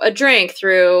through a drink,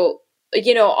 through,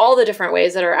 all the different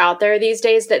ways that are out there these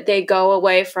days, that they go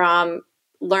away from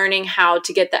learning how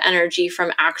to get the energy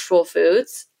from actual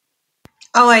foods?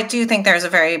 Oh, I do think there's a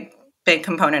very big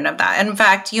component of that. In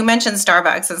fact, you mentioned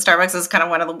Starbucks, and Starbucks is kind of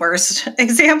one of the worst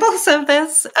examples of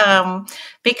this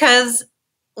because,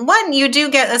 one, you do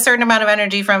get a certain amount of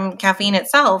energy from caffeine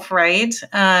itself, right?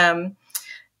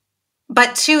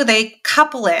 But two, they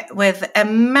couple it with a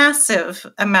massive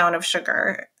amount of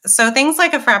sugar. So things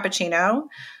like a Frappuccino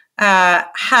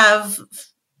have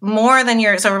more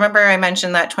than so remember I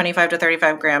mentioned that 25 to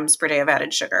 35 grams per day of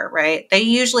added sugar, right? They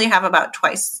usually have about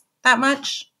twice that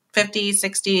much, 50,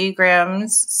 60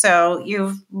 grams. So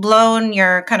you've blown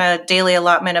your kind of daily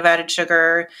allotment of added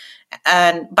sugar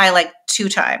and by like 2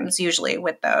 times usually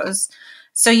with those.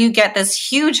 So you get this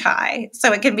huge high.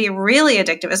 So it can be really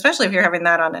addictive, especially if you're having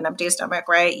that on an empty stomach,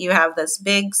 right? You have this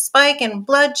big spike in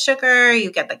blood sugar,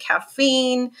 you get the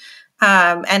caffeine,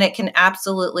 and it can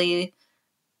absolutely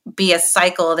be a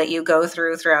cycle that you go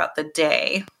throughout the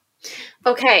day.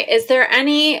 Okay. Is there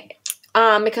any,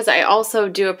 because I also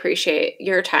do appreciate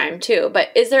your time too, but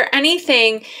is there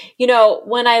anything,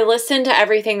 when I listen to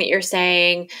everything that you're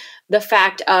saying, the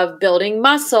fact of building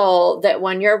muscle, that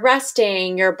when you're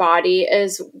resting, your body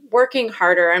is working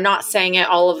harder. I'm not saying it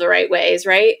all of the right ways,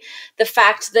 right? The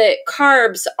fact that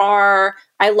carbs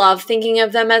I love thinking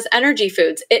of them as energy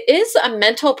foods. It is a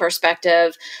mental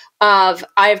perspective of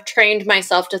I've trained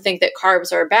myself to think that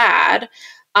carbs are bad,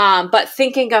 but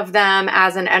thinking of them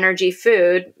as an energy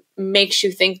food makes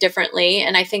you think differently.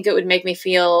 And I think it would make me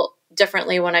feel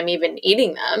differently when I'm even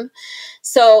eating them.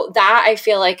 So that I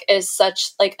feel like is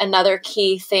such like another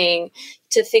key thing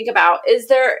to think about. Is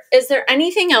there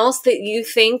anything else that you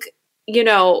think,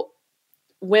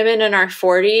 women in our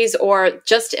 40s or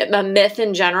just a myth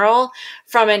in general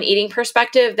from an eating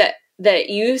perspective that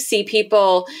you see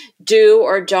people do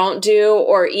or don't do,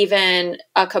 or even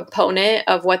a component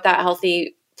of what that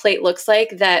healthy plate looks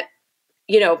like that,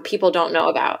 people don't know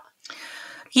about?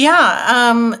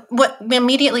 Yeah. What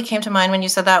immediately came to mind when you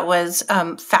said that was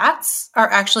fats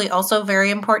are actually also very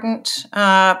important,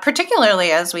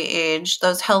 particularly as we age,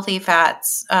 those healthy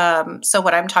fats. So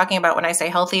what I'm talking about when I say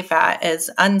healthy fat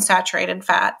is unsaturated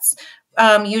fats,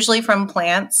 usually from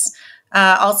plants,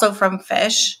 also from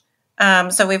fish.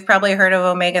 So we've probably heard of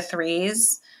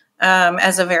omega-3s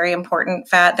as a very important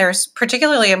fat. They're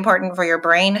particularly important for your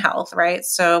brain health, right?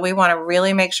 So we want to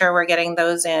really make sure we're getting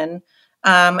those in.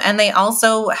 And they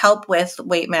also help with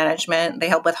weight management. They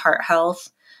help with heart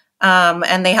health.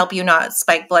 And they help you not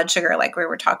spike blood sugar like we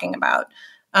were talking about.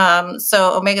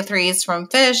 So omega-3s from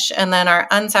fish, and then our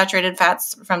unsaturated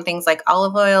fats from things like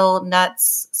olive oil,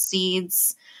 nuts,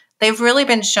 seeds. They've really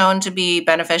been shown to be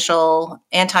beneficial,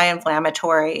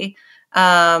 anti-inflammatory.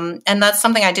 And that's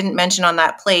something I didn't mention on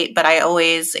that plate, but I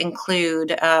always include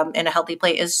in a healthy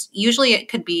plate is usually it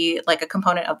could be like a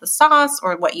component of the sauce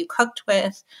or what you cooked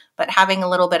with, but having a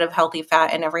little bit of healthy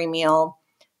fat in every meal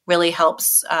really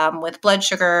helps with blood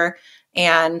sugar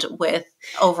and with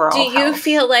overall health. Do you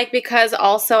feel like, because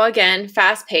also, again,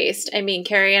 fast-paced, I mean,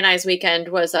 Carrie and I's weekend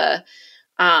was a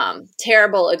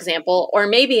terrible example, or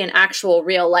maybe an actual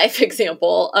real life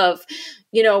example of,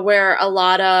 where a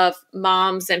lot of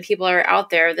moms and people are out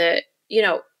there that,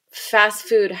 fast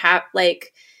food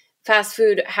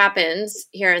happens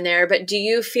here and there. But do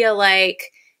you feel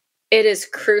like it is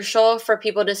crucial for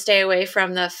people to stay away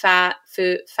from the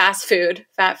fast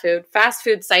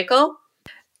food cycle?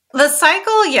 The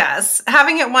cycle, yes.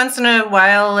 Having it once in a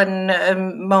while in a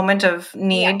moment of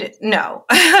need, no.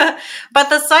 But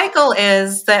the cycle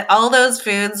is that all those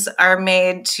foods are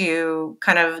made to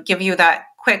kind of give you that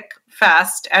quick,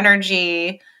 fast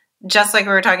energy, just like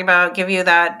we were talking about, give you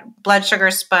that blood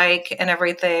sugar spike and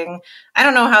everything. I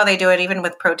don't know how they do it, even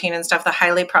with protein and stuff. The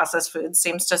highly processed foods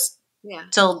seems to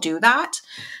still do that.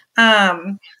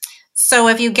 So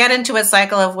if you get into a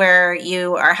cycle of where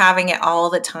you are having it all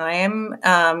the time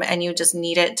and you just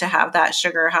need it to have that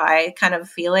sugar high kind of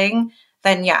feeling,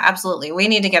 then yeah, absolutely. We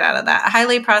need to get out of that.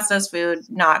 Highly processed food,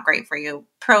 not great for you.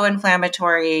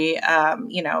 Pro-inflammatory,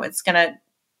 it's going to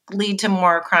lead to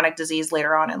more chronic disease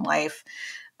later on in life.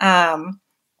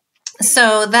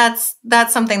 So that's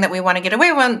something that we want to get away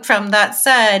from. That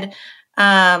said,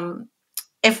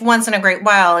 if once in a great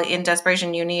while in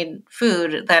desperation you need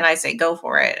food, then I say go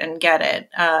for it and get it.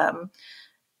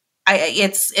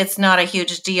 It's not a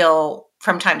huge deal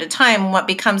from time to time. What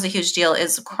becomes a huge deal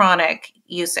is chronic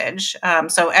usage.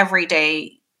 So every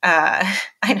day, I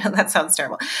know that sounds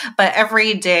terrible, but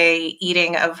every day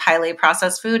eating of highly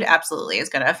processed food absolutely is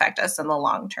going to affect us in the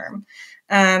long term.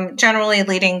 Generally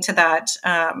leading to that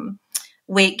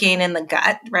weight gain in the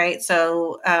gut, right?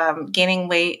 So gaining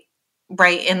weight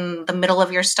right in the middle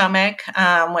of your stomach,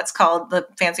 what's called, the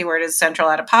fancy word is central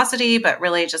adiposity, but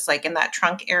really just like in that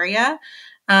trunk area.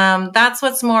 That's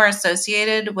what's more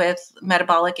associated with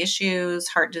metabolic issues,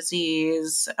 heart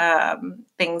disease,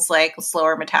 things like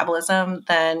slower metabolism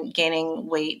than gaining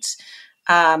weight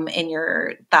in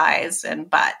your thighs and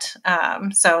butt.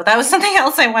 So that was something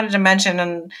else I wanted to mention,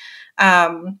 and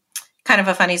kind of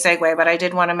a funny segue, but I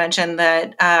did want to mention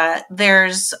that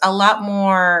there's a lot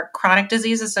more chronic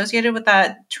disease associated with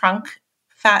that trunk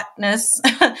fat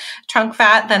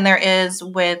than there is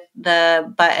with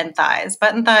the butt and thighs.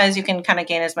 Butt and thighs, you can kind of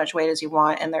gain as much weight as you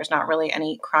want, and there's not really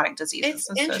any chronic diseases.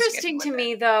 It's interesting to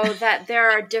me, though, that there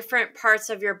are different parts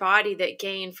of your body that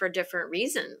gain for different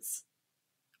reasons,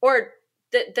 or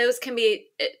that those can be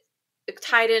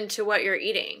tied into what you're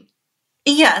eating.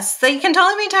 Yes, they can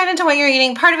totally be tied into what you're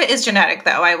eating. Part of it is genetic,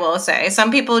 though, I will say. Some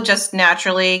people just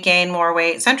naturally gain more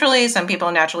weight centrally. Some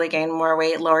people naturally gain more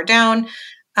weight lower down.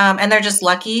 And they're just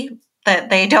lucky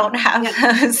that they don't have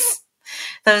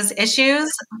those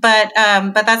issues. But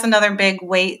that's another big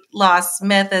weight loss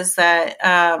myth, is that,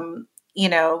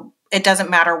 it doesn't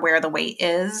matter where the weight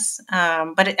is,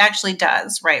 but it actually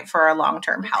does, right, for our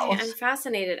long-term health. I'm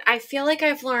fascinated. I feel like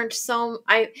I've learned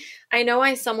I know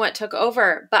I somewhat took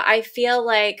over, but I feel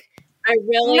like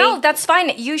No, that's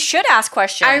fine. You should ask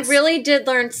questions. I really did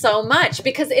learn so much,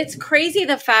 because it's crazy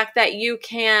the fact that you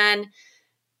can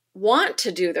want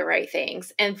to do the right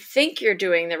things and think you're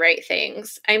doing the right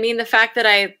things. I mean, the fact that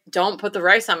I don't put the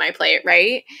rice on my plate,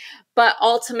 right? But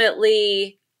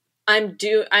ultimately, I'm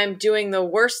doing the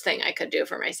worst thing I could do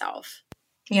for myself.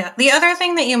 Yeah. The other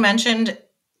thing that you mentioned,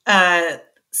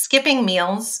 skipping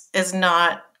meals is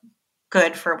not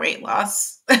good for weight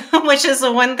loss, which is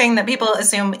the one thing that people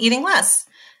assume: eating less,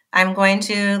 I'm going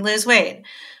to lose weight.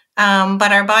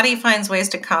 But our body finds ways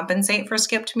to compensate for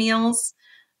skipped meals.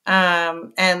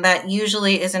 And that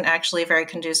usually isn't actually very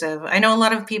conducive. I know a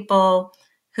lot of people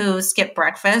who skip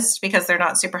breakfast because they're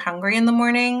not super hungry in the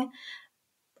morning.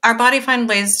 Our body finds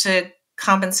ways to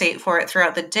compensate for it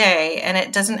throughout the day, and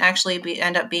it doesn't actually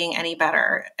end up being any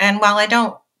better. And while I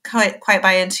don't quite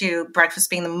buy into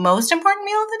breakfast being the most important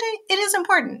meal of the day, it is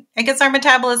important. It gets our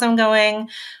metabolism going,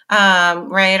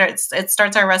 right? It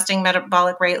starts our resting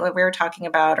metabolic rate, like we were talking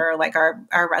about, or like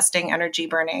our resting energy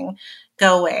burning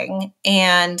going,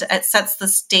 and it sets the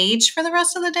stage for the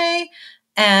rest of the day.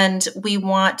 And we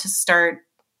want to start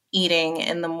eating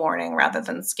in the morning rather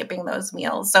than skipping those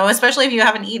meals. So especially if you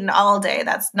haven't eaten all day,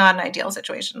 that's not an ideal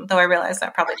situation, though I realize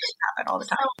that probably doesn't happen all the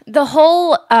time. The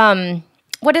whole,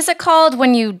 what is it called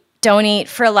when you don't eat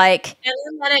for like...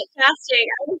 Intermittent fasting.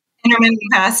 Intermittent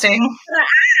fasting.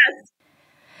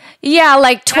 Yeah,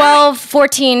 like 12,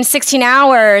 14, 16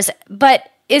 hours. But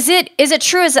is it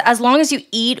true as long as you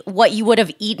eat what you would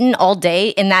have eaten all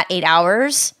day in that 8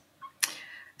 hours?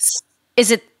 Is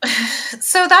it?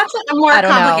 So that's a more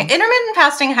complicated. Intermittent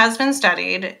fasting has been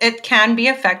studied. It can be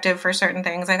effective for certain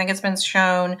things. I think it's been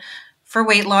shown for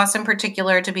weight loss in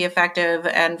particular to be effective,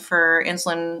 and for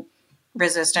insulin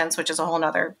resistance, which is a whole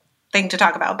nother thing to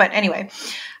talk about. But anyway,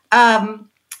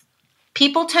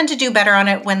 people tend to do better on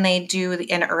it when they do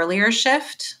an earlier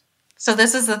shift. So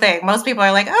this is the thing. Most people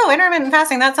are like, oh, intermittent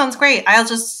fasting, that sounds great. I'll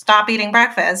just stop eating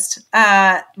breakfast.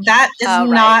 That is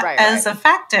not as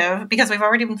effective, because we've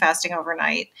already been fasting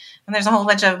overnight, and there's a whole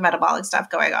bunch of metabolic stuff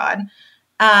going on.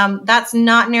 That's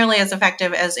not nearly as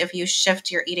effective as if you shift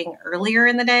your eating earlier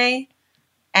in the day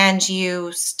and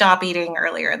you stop eating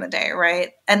earlier in the day,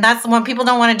 right? And that's when people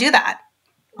don't want to do that.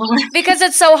 Because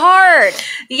it's so hard.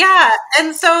 Yeah.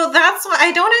 And so that's why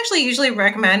I don't actually usually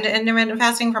recommend intermittent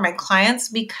fasting for my clients,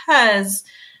 because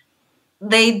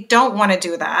they don't want to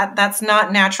do that. That's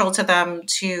not natural to them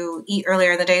to eat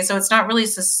earlier in the day. So it's not really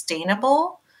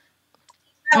sustainable.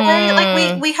 That way,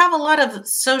 like we have a lot of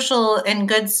social and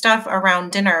good stuff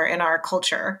around dinner in our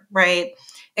culture, right?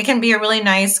 It can be a really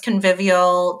nice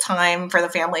convivial time for the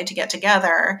family to get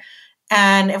together.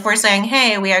 And if we're saying,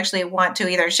 hey, we actually want to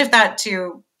either shift that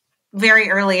to very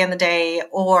early in the day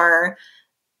or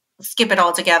skip it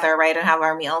all together, right, and have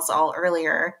our meals all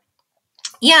earlier,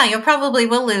 yeah, you probably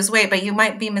will lose weight, but you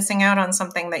might be missing out on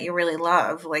something that you really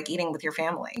love, like eating with your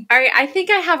family. All right, I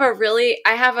think I have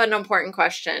an important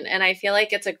question, and I feel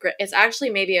like it's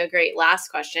actually maybe a great last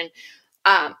question.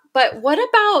 But what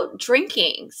about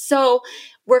drinking? So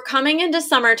we're coming into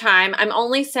summertime. I'm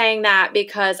only saying that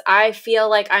because I feel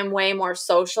like I'm way more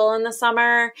social in the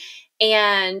summer,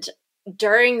 and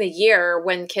during the year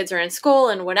when kids are in school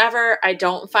and whatever, I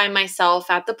don't find myself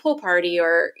at the pool party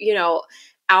or,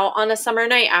 out on a summer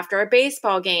night after a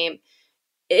baseball game.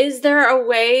 Is there a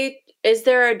way? Is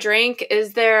there a drink?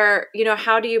 Is there,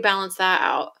 how do you balance that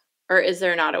out? Or is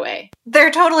there not a way? There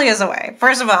totally is a way.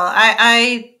 First of all,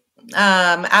 I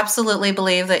absolutely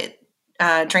believe that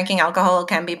drinking alcohol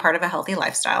can be part of a healthy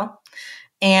lifestyle.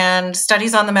 And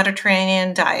studies on the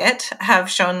Mediterranean diet have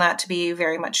shown that to be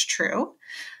very much true.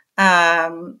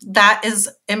 That is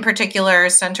in particular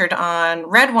centered on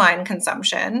red wine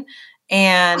consumption.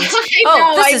 And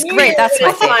this is great. That's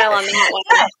my smile on that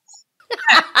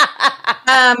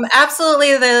one.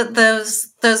 Absolutely,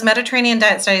 those Mediterranean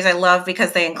diet studies I love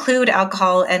because they include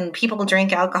alcohol and people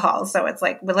drink alcohol. So it's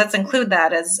like, well, let's include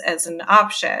that as an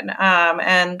option.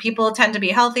 And people tend to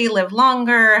be healthy, live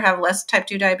longer, have less type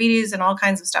 2 diabetes, and all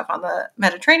kinds of stuff on the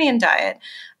Mediterranean diet.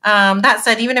 That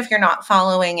said, even if you're not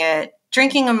following it,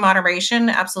 drinking in moderation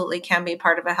absolutely can be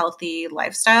part of a healthy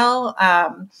lifestyle.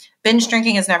 Binge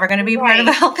drinking is never going to be part of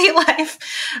a healthy life,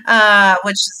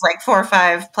 which is like 4 or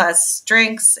 5 plus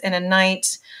drinks in a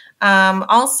night.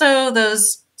 Also,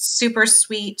 those super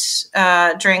sweet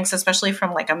drinks, especially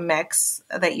from like a mix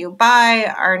that you buy,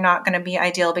 are not going to be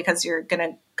ideal because you're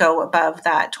going to go above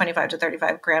that 25 to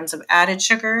 35 grams of added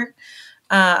sugar.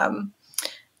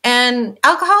 And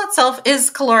alcohol itself is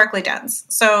calorically dense.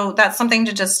 So that's something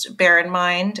to just bear in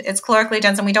mind. It's calorically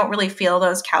dense and we don't really feel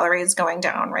those calories going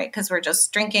down, right? Because we're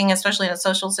just drinking, especially in a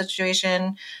social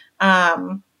situation.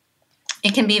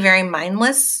 It can be very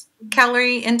mindless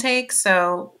calorie intake.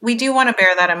 So we do want to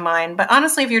bear that in mind. But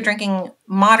honestly, if you're drinking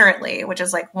moderately, which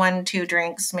is like 1-2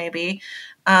 drinks maybe,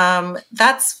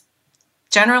 that's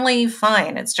generally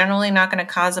fine. It's generally not going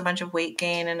to cause a bunch of weight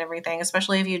gain and everything,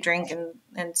 especially if you drink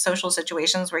in social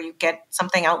situations where you get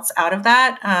something else out of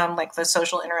that. Like the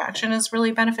social interaction is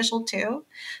really beneficial too.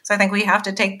 So I think we have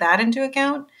to take that into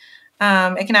account.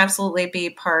 It can absolutely be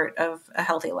part of a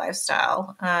healthy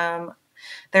lifestyle.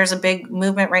 There's a big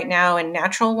movement right now in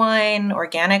natural wine,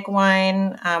 organic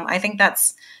wine. I think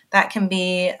that can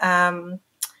be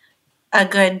a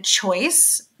good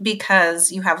choice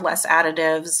because you have less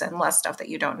additives and less stuff that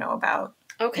you don't know about.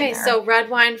 Okay, so red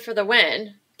wine for the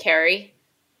win, Carrie.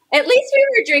 At least we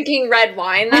were drinking red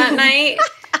wine that night,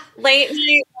 late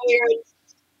night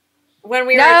when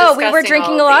we were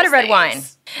drinking a lot of red wine.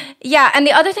 Yeah, and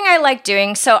the other thing I like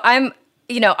doing, so I'm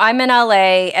in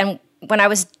LA, and when I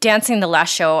was dancing the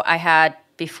last show I had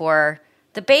before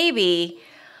the baby,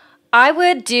 I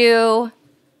would do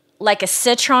like a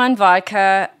citron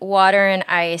vodka, water and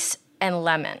ice, and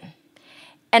lemon.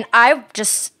 And I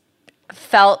just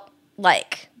felt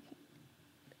like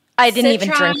I didn't even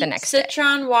drink the next day.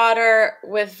 Citron water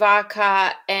with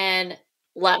vodka and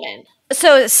lemon.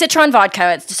 So citron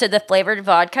vodka, it's just the flavored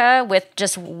vodka with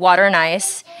just water and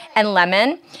ice and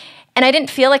lemon. And I didn't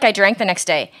feel like I drank the next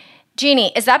day.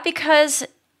 Jeannie, is that because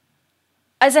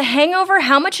as a hangover,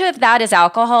 how much of that is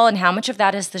alcohol and how much of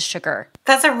that is the sugar?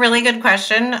 That's a really good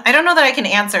question. I don't know that I can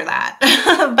answer that,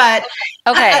 but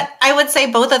okay. I would say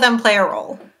both of them play a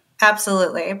role.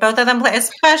 Absolutely. Both of them play,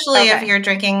 especially if you're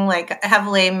drinking like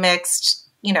heavily mixed,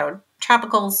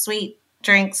 tropical sweet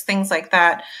drinks, things like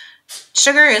that.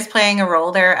 Sugar is playing a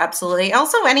role there. Absolutely.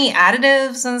 Also any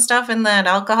additives and stuff in that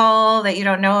alcohol that you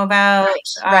don't know about,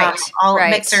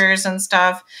 mixers and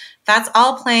stuff, that's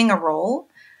all playing a role.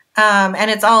 And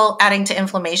it's all adding to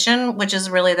inflammation, which is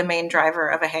really the main driver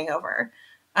of a hangover.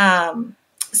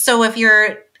 So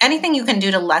if anything you can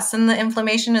do to lessen the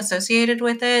inflammation associated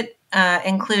with it,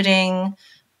 including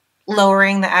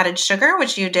lowering the added sugar,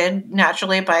 which you did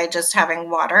naturally by just having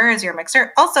water as your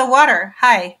mixer. Also water.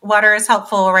 Water is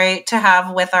helpful, right, to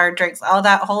have with our drinks. All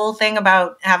that whole thing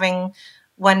about having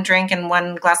one drink and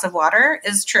one glass of water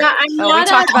is true. Yeah, we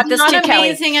talked about this too, Kelly. I'm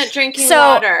amazing at drinking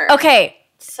water. Okay.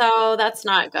 So that's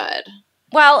not good.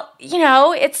 Well,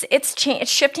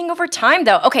 it's shifting over time,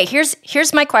 though. Okay,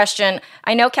 here's my question.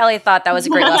 I know Kelly thought that was a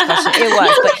great last question. It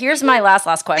was, but here's my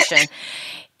last question: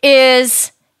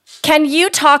 can you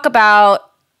talk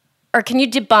about, or can you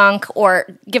debunk,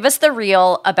 or give us the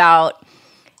real about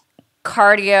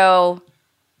cardio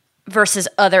versus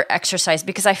other exercise?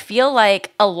 Because I feel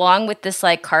like along with this,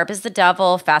 like carb is the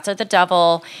devil, fats are the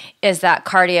devil, is that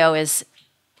cardio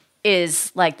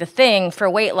is like the thing for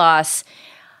weight loss.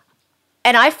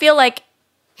 And I feel like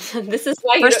this is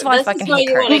why first of all, I fucking hate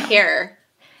cardio. Want to hear.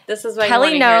 This is why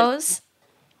Kelly knows.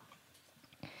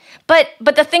 But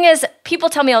the thing is, people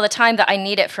tell me all the time that I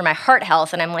need it for my heart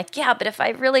health, and I'm like, yeah, but if I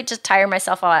really just tire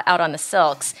myself out on the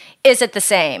silks, is it the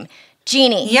same?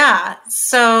 Jeannie. Yeah.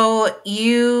 So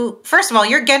first of all,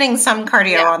 you're getting some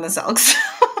cardio on the silks.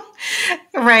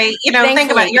 Right.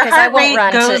 Think about it. Your heart rate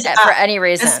goes up for any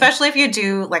reason. Especially if you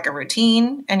do like a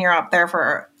routine and you're up there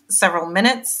for several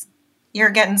minutes, you're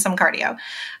getting some cardio.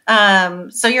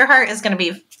 So your heart is going to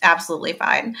be absolutely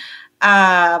fine.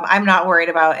 I'm not worried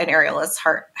about an aerialist's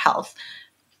heart health.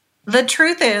 The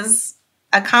truth is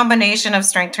a combination of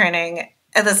strength training.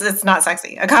 It's not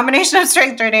sexy. A combination of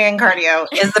strength training and cardio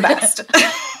is the best.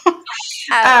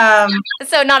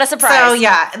 So not a surprise. So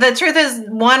yeah, the truth is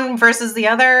one versus the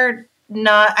other.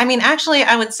 Actually,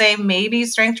 I would say maybe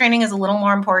strength training is a little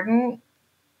more important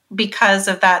because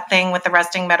of that thing with the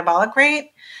resting metabolic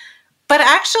rate. But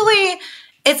actually,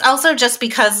 it's also just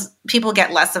because people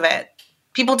get less of it.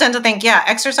 People tend to think, yeah,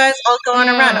 exercise, I'll go on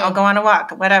a run, I'll go on a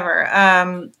walk,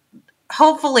 whatever.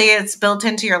 Hopefully it's built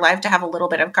into your life to have a little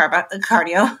bit of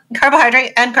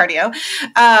carbohydrate and cardio.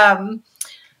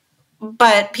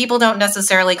 But people don't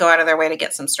necessarily go out of their way to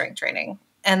get some strength training.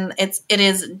 And it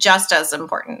is just as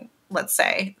important, let's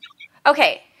say.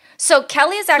 Okay. So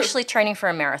Kelly is actually training for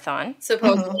a marathon.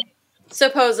 Supposedly.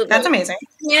 Supposedly. That's amazing.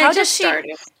 Yeah, how does she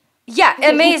started. Yeah,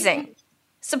 amazing.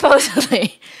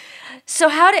 Supposedly. So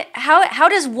how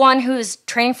does one who's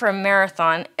training for a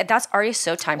marathon, that's already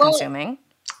so time consuming?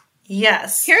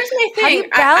 Yes. Here's my thing. How do you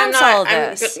balance all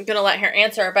this? I'm going to let her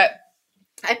answer, but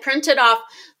I printed off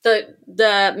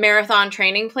the marathon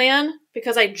training plan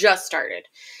because I just started.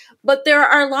 But there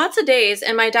are lots of days,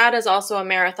 and my dad is also a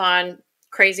marathon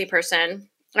crazy person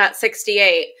at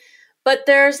 68, but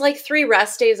there's like 3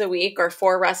 rest days a week or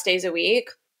 4 rest days a week.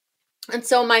 And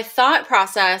so my thought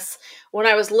process when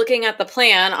I was looking at the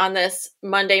plan on this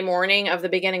Monday morning of the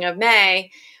beginning of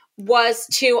May was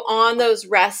to, on those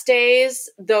rest days,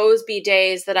 those be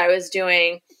days that I was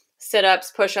doing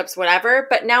sit-ups, push-ups, whatever.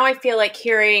 But now I feel like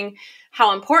hearing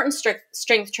how important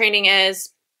strength training is,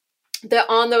 that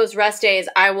on those rest days,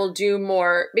 I will do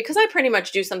more because I pretty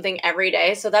much do something every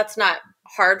day. So that's not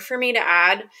hard for me to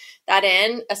add that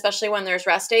in, especially when there's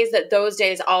rest days, that those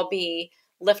days I'll be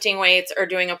lifting weights or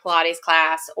doing a Pilates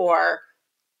class or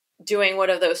doing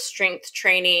one of those strength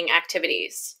training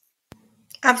activities.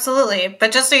 Absolutely.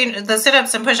 But just so you know, the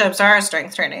sit-ups and push-ups are a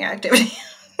strength training activity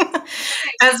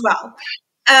as well.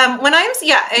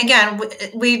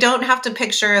 We don't have to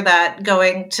picture that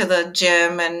going to the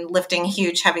gym and lifting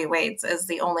huge heavy weights is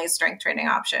the only strength training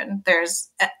option. There's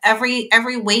every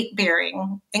weight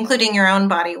bearing, including your own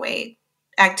body weight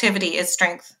activity, is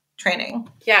strength training.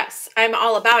 Yes, I'm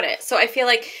all about it. So I feel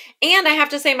like, and I have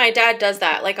to say my dad does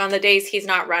that. Like on the days he's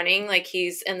not running, like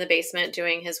he's in the basement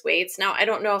doing his weights. Now, I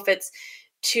don't know if it's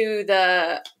to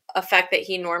the effect that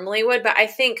he normally would, but I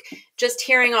think just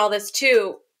hearing all this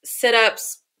too,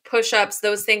 sit-ups, push-ups,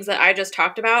 those things that I just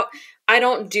talked about, I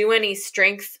don't do any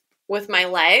strength with my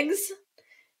legs.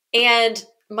 And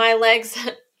my legs,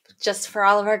 just for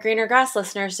all of our greener grass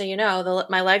listeners, so you know,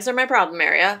 my legs are my problem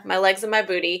area, my legs and my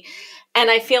booty. And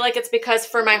I feel like it's because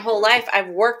for my whole life, I've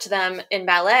worked them in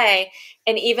ballet.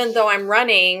 And even though I'm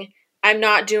running, I'm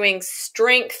not doing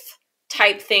strength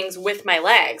type things with my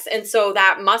legs. And so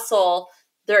that muscle,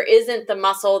 there isn't the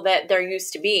muscle that there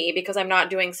used to be because I'm not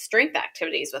doing strength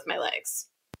activities with my legs.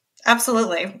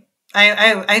 Absolutely.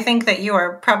 I think that you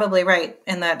are probably right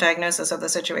in that diagnosis of the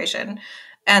situation.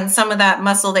 And some of that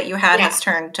muscle that you had has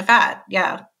turned to fat.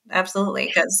 Yeah, absolutely.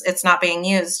 Because it's not being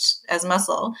used as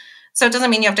muscle. So it doesn't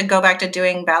mean you have to go back to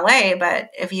doing ballet, but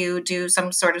if you do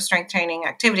some sort of strength training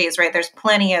activities, right, there's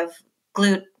plenty of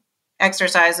glute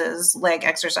exercises, leg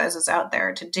exercises out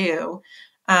there to do.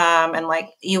 And like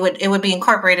it would be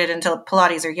incorporated into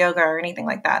Pilates or yoga or anything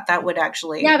like that. That would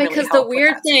actually because the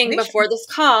weird thing before this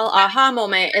call, aha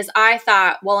moment, is I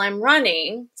thought, well, I'm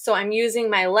running, so I'm using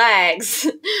my legs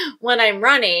when I'm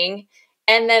running,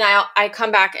 and then I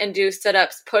come back and do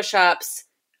sit-ups, push-ups,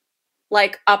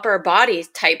 like upper body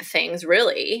type things,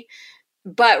 really.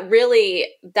 But really,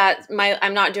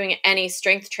 I'm not doing any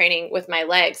strength training with my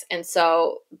legs, and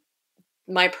so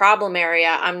my problem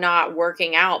area, I'm not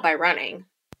working out by running.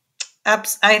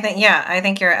 I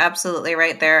think you're absolutely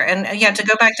right there. And to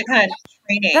go back to kind of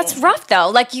training. That's rough though.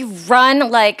 Like you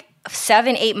run like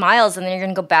 7-8 miles and then you're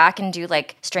going to go back and do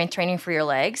like strength training for your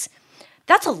legs.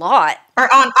 That's a lot. Or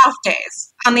on off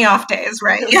days. On the off days,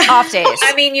 right? Off days.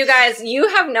 I mean, you guys, you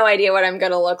have no idea what I'm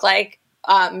going to look like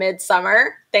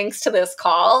midsummer thanks to this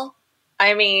call.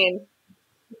 I mean,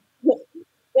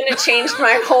 it changed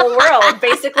my whole world.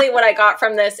 Basically, what I got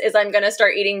from this is I'm going to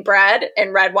start eating bread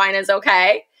and red wine is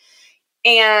okay,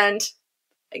 and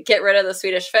get rid of the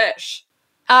Swedish fish.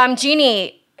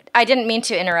 Jeannie, I didn't mean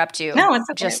to interrupt you. No, it's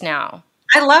okay. Just now.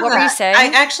 I love what that. What were you saying?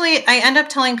 I end up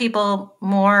telling people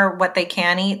more what they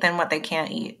can eat than what they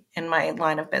can't eat in my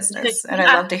line of business, and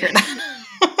I love to hear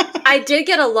that. I did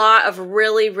get a lot of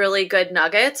really, really good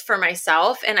nuggets for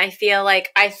myself, and I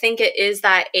think it is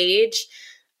that age.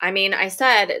 I mean, I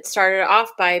said it started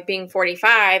off by being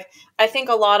 45. I think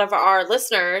a lot of our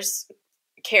listeners,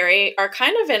 Carrie, are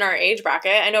kind of in our age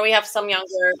bracket. I know we have some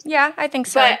younger. Yeah, I think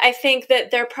so. But I think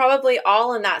that they're probably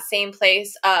all in that same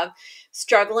place of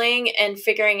struggling and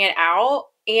figuring it out.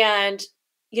 And,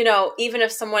 you know, even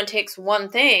if someone takes one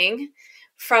thing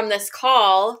from this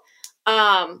call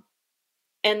and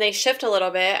they shift a little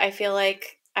bit, I feel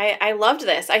like I loved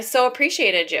this. I so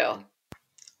appreciated you.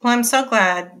 Well, I'm so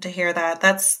glad to hear that.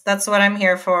 That's what I'm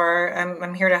here for.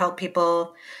 I'm here to help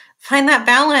people find that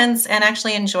balance and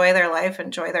actually enjoy their life,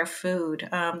 enjoy their food.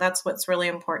 That's what's really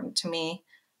important to me.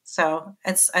 So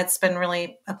it's been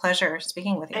really a pleasure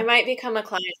speaking with you. I might become a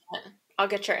client. I'll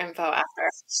get your info after.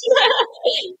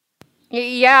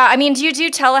 Yeah, I mean, do you do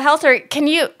telehealth, or can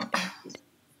you?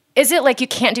 Is it like you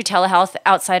can't do telehealth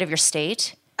outside of your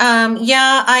state?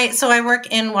 Yeah, I work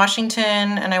in Washington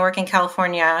and I work in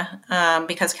California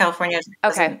because California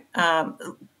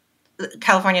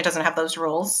doesn't have those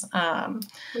rules.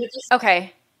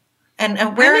 Okay.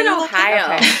 And where I'm in are you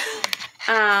Ohio?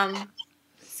 Okay.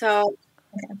 So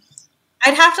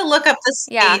I'd have to look up the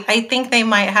state. Yeah. I think they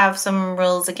might have some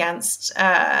rules against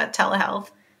telehealth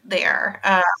there.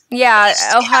 Yeah,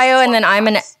 Ohio, and then I'm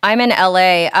in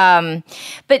LA.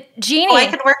 But Jeannie, I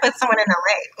could work with someone in LA.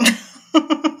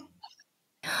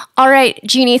 All right,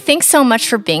 Jeannie, thanks so much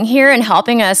for being here and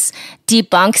helping us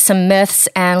debunk some myths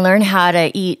and learn how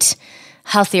to eat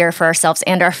healthier for ourselves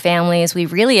and our families. We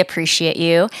really appreciate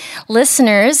you.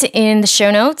 Listeners, in the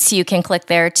show notes, you can click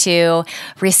there to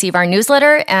receive our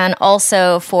newsletter and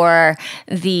also for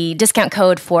the discount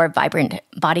code for Vibrant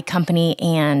Body Company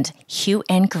and Hugh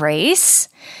and Grace.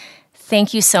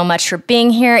 Thank you so much for being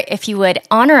here. If you would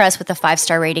honor us with a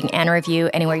 5-star rating and review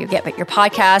anywhere you get your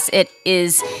podcast, it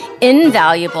is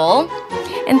invaluable.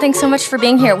 And thanks so much for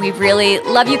being here. We really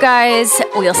love you guys.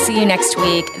 We'll see you next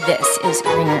week. This is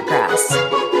Greener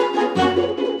Grass.